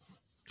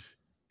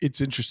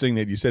 It's interesting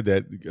that you said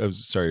that.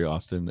 Sorry,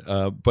 Austin,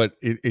 but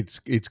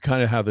it's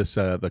kind of how this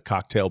the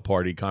cocktail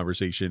party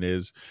conversation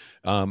is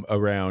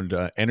around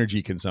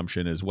energy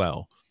consumption as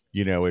well.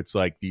 You know, it's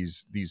like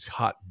these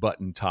hot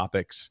button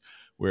topics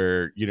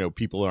where, you know,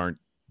 people aren't,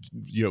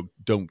 you know,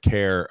 don't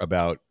care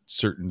about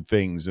certain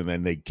things, and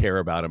then they care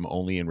about them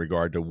only in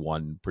regard to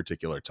one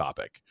particular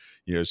topic.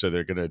 You know, so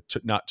they're going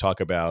to not talk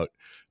about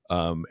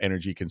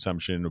energy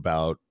consumption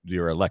about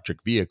your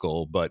electric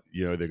vehicle, but,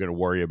 you know, they're going to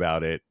worry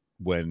about it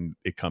when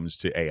it comes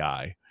to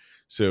AI.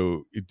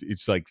 So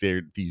it's like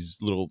they're these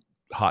little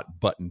hot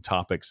button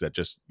topics that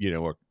just, you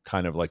know, are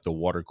kind of like the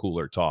water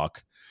cooler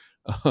talk.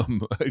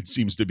 It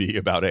seems to be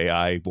about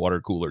AI water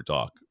cooler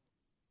talk.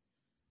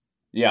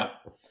 Yeah.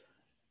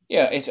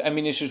 Yeah, I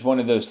mean, it's just one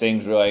of those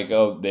things where like,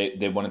 oh,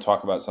 they want to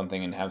talk about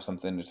something and have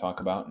something to talk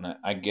about. And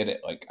I get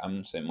it. Like, I'm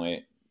the same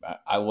way.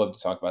 I love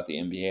to talk about the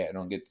NBA. I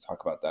don't get to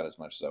talk about that as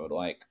much as I would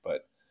like,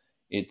 but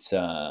it's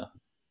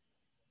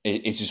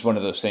it's just one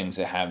of those things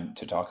that have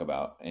to talk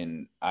about.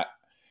 And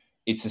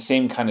it's the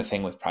same kind of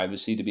thing with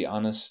privacy, to be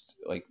honest.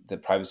 Like, the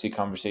privacy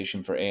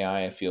conversation for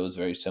AI, I feel, is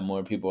very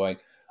similar. People are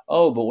like,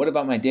 oh, but what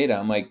about my data?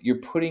 I'm like, you're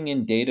putting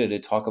in data to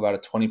talk about a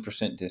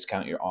 20%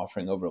 discount you're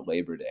offering over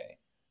Labor Day.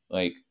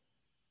 Like,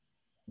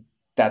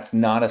 that's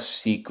not a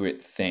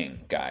secret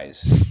thing,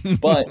 guys.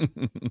 But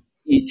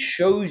it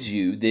shows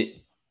you that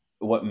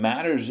what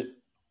matters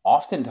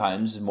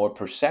oftentimes is more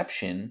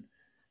perception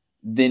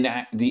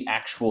than the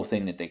actual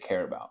thing that they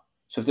care about.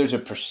 So if there's a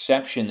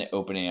perception that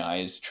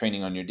OpenAI is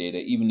training on your data,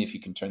 even if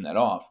you can turn that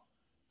off,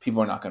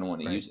 people are not going to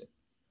want to Right. use it.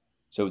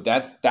 So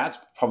that's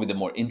probably the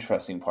more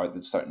interesting part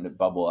that's starting to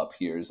bubble up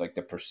here, is like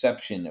the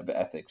perception of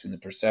ethics and the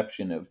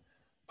perception of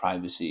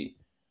privacy,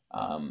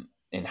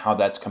 and how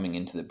that's coming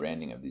into the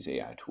branding of these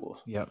AI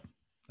tools. Yep.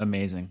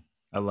 Amazing.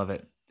 I love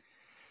it.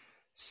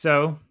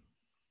 So,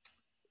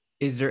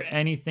 is there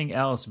anything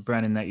else,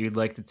 Brennan, that you'd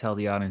like to tell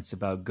the audience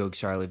about Go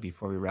Charlie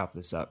before we wrap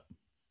this up?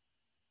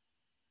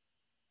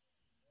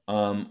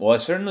 Well, I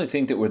certainly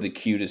think that we're the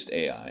cutest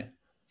AI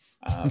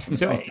from a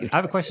So, dog I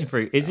have a question perspective. for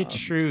you. Is it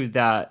true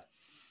that?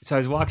 So, I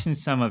was watching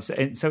some of.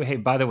 And so, hey,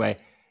 by the way,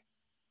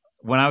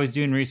 when I was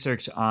doing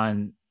research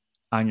on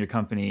your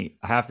company,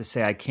 I have to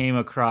say I came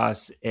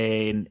across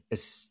an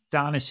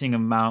astonishing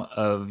amount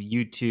of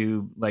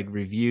YouTube like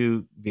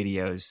review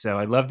videos. So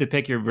I'd love to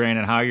pick your brain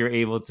on how you're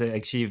able to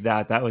achieve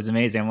that. That was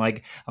amazing. I'm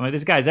like,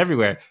 this guy's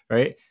everywhere,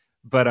 right?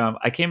 But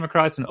I came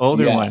across an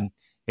older Yeah. one,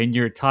 and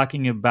you're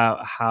talking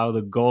about how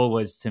the goal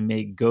was to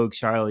make Go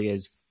Charlie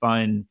as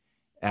fun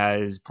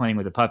as playing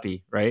with a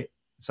puppy, right?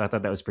 So I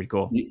thought that was pretty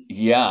cool.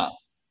 Yeah.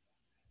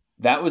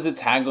 That was a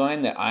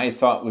tagline that I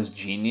thought was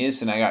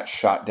genius, and I got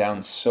shot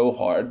down so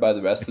hard by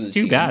the rest of It's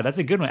the too bad. team. That's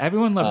a good one.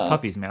 Everyone loves Uh,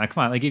 puppies, man. Like,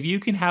 come on. Like, if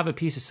you can have a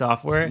piece of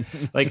software,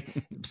 like,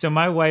 so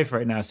my wife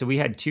right now, so we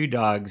had two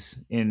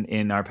dogs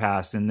in our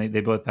past, and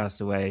they both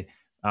passed away,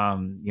 a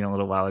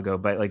little while ago.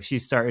 But like,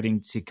 she's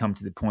starting to come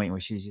to the point where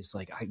she's just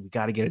like, we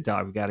got to get a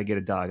dog. We got to get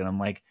a dog. And I'm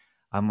like,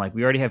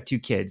 we already have two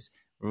kids.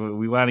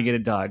 We want to get a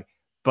dog,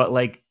 but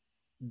like,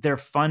 they're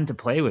fun to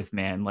play with,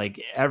 man. Like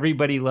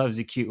everybody loves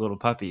a cute little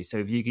puppy. So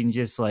if you can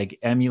just like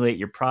emulate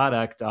your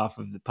product off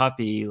of the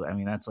puppy, I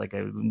mean, that's like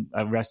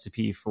a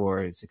recipe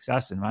for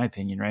success, in my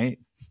opinion, right?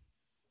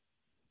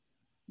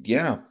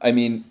 yeah. I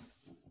mean,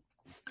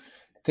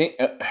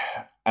 I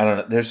don't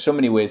know. There's so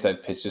many ways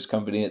I've pitched this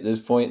company at this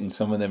point, and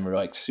some of them are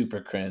like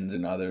super cringe,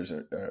 and others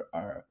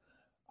are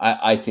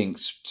I think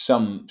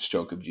some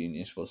stroke of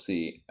genius. We'll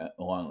see a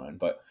long run,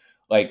 but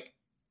like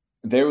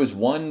there was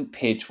one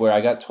pitch where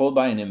I got told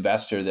by an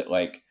investor that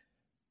like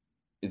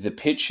the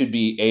pitch should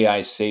be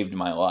AI saved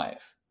my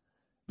life,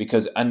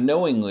 because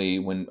unknowingly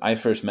when I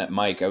first met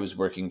Mike, I was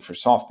working for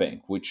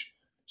SoftBank, which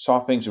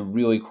SoftBank's a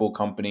really cool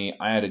company.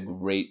 I had a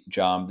great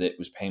job that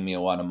was paying me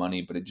a lot of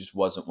money, but it just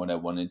wasn't what I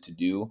wanted to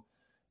do,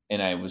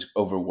 and I was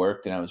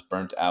overworked and I was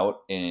burnt out,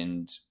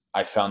 and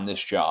I found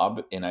this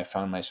job and I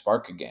found my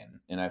spark again,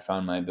 and I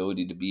found my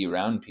ability to be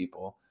around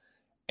people,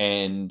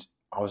 and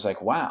I was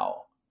like,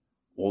 wow,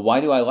 well,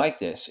 why do I like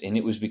this? And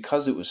it was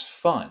because it was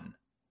fun.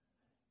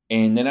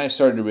 And then I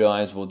started to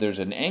realize, well, there's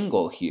an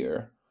angle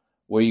here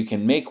where you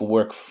can make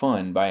work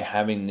fun by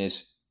having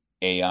this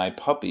AI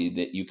puppy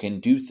that you can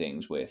do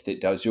things with,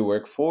 that does your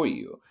work for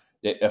you,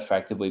 that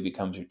effectively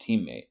becomes your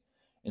teammate.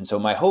 And so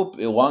my hope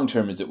long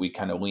term is that we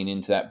kind of lean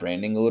into that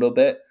branding a little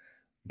bit.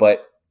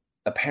 But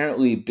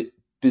apparently,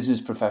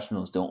 business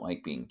professionals don't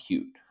like being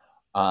cute.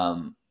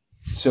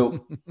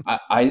 So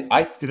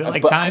Did it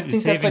like but I time think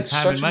that's saving like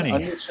time and such an money?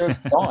 underserved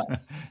thought.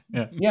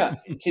 Yeah. Yeah,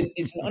 it's an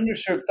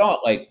underserved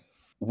thought. Like,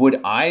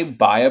 would I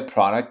buy a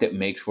product that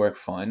makes work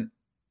fun?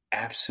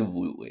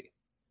 Absolutely.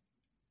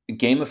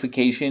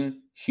 Gamification,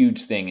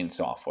 huge thing in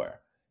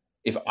software.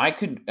 If I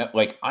could,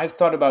 like, I've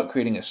thought about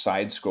creating a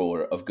side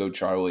scroller of Go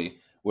Charlie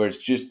where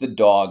it's just the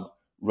dog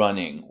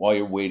running while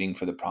you're waiting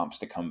for the prompts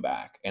to come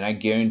back. And I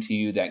guarantee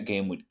you that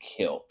game would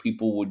kill.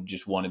 People would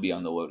just want to be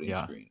on the loading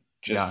Yeah. screen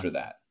just Yeah. for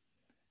that.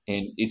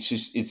 And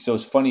it's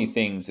those funny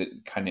things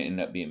that kind of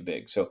end up being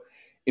big. So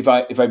if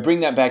I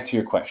bring that back to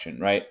your question,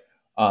 right?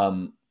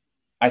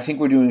 I think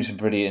we're doing some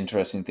pretty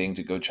interesting things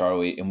at Go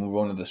Charlie, and we're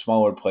one of the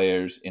smaller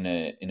players in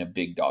a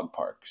big dog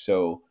park.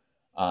 So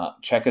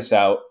check us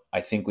out.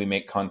 I think we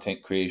make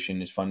content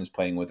creation as fun as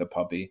playing with a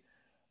puppy.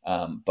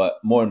 But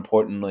more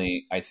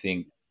importantly, I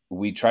think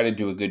we try to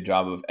do a good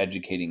job of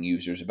educating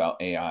users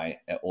about AI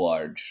at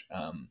large.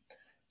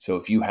 So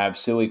if you have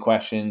silly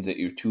questions that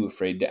you're too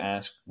afraid to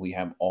ask, we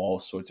have all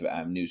sorts of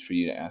avenues for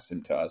you to ask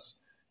them to us,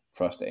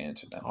 for us to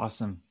answer them.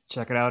 Awesome.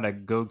 Check it out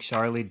at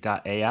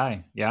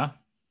gocharlie.ai. Yeah.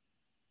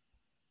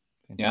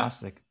 Yeah.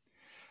 Fantastic.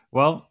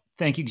 Well,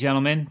 thank you,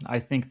 gentlemen. I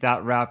think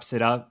that wraps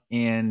it up,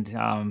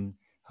 and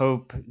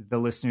hope the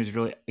listeners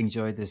really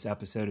enjoyed this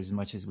episode as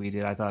much as we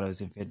did. I thought it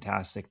was a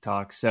fantastic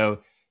talk.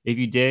 So if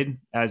you did,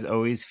 as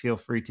always, feel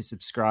free to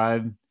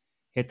subscribe,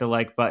 hit the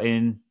like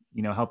button,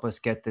 help us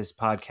get this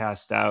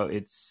podcast out.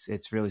 It's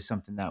really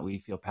something that we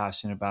feel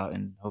passionate about,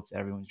 and hope that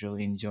everyone's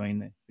really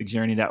enjoying the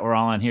journey that we're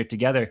all on here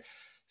together.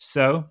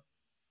 So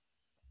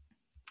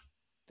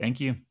thank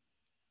you.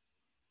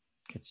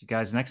 Catch you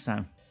guys next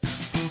time.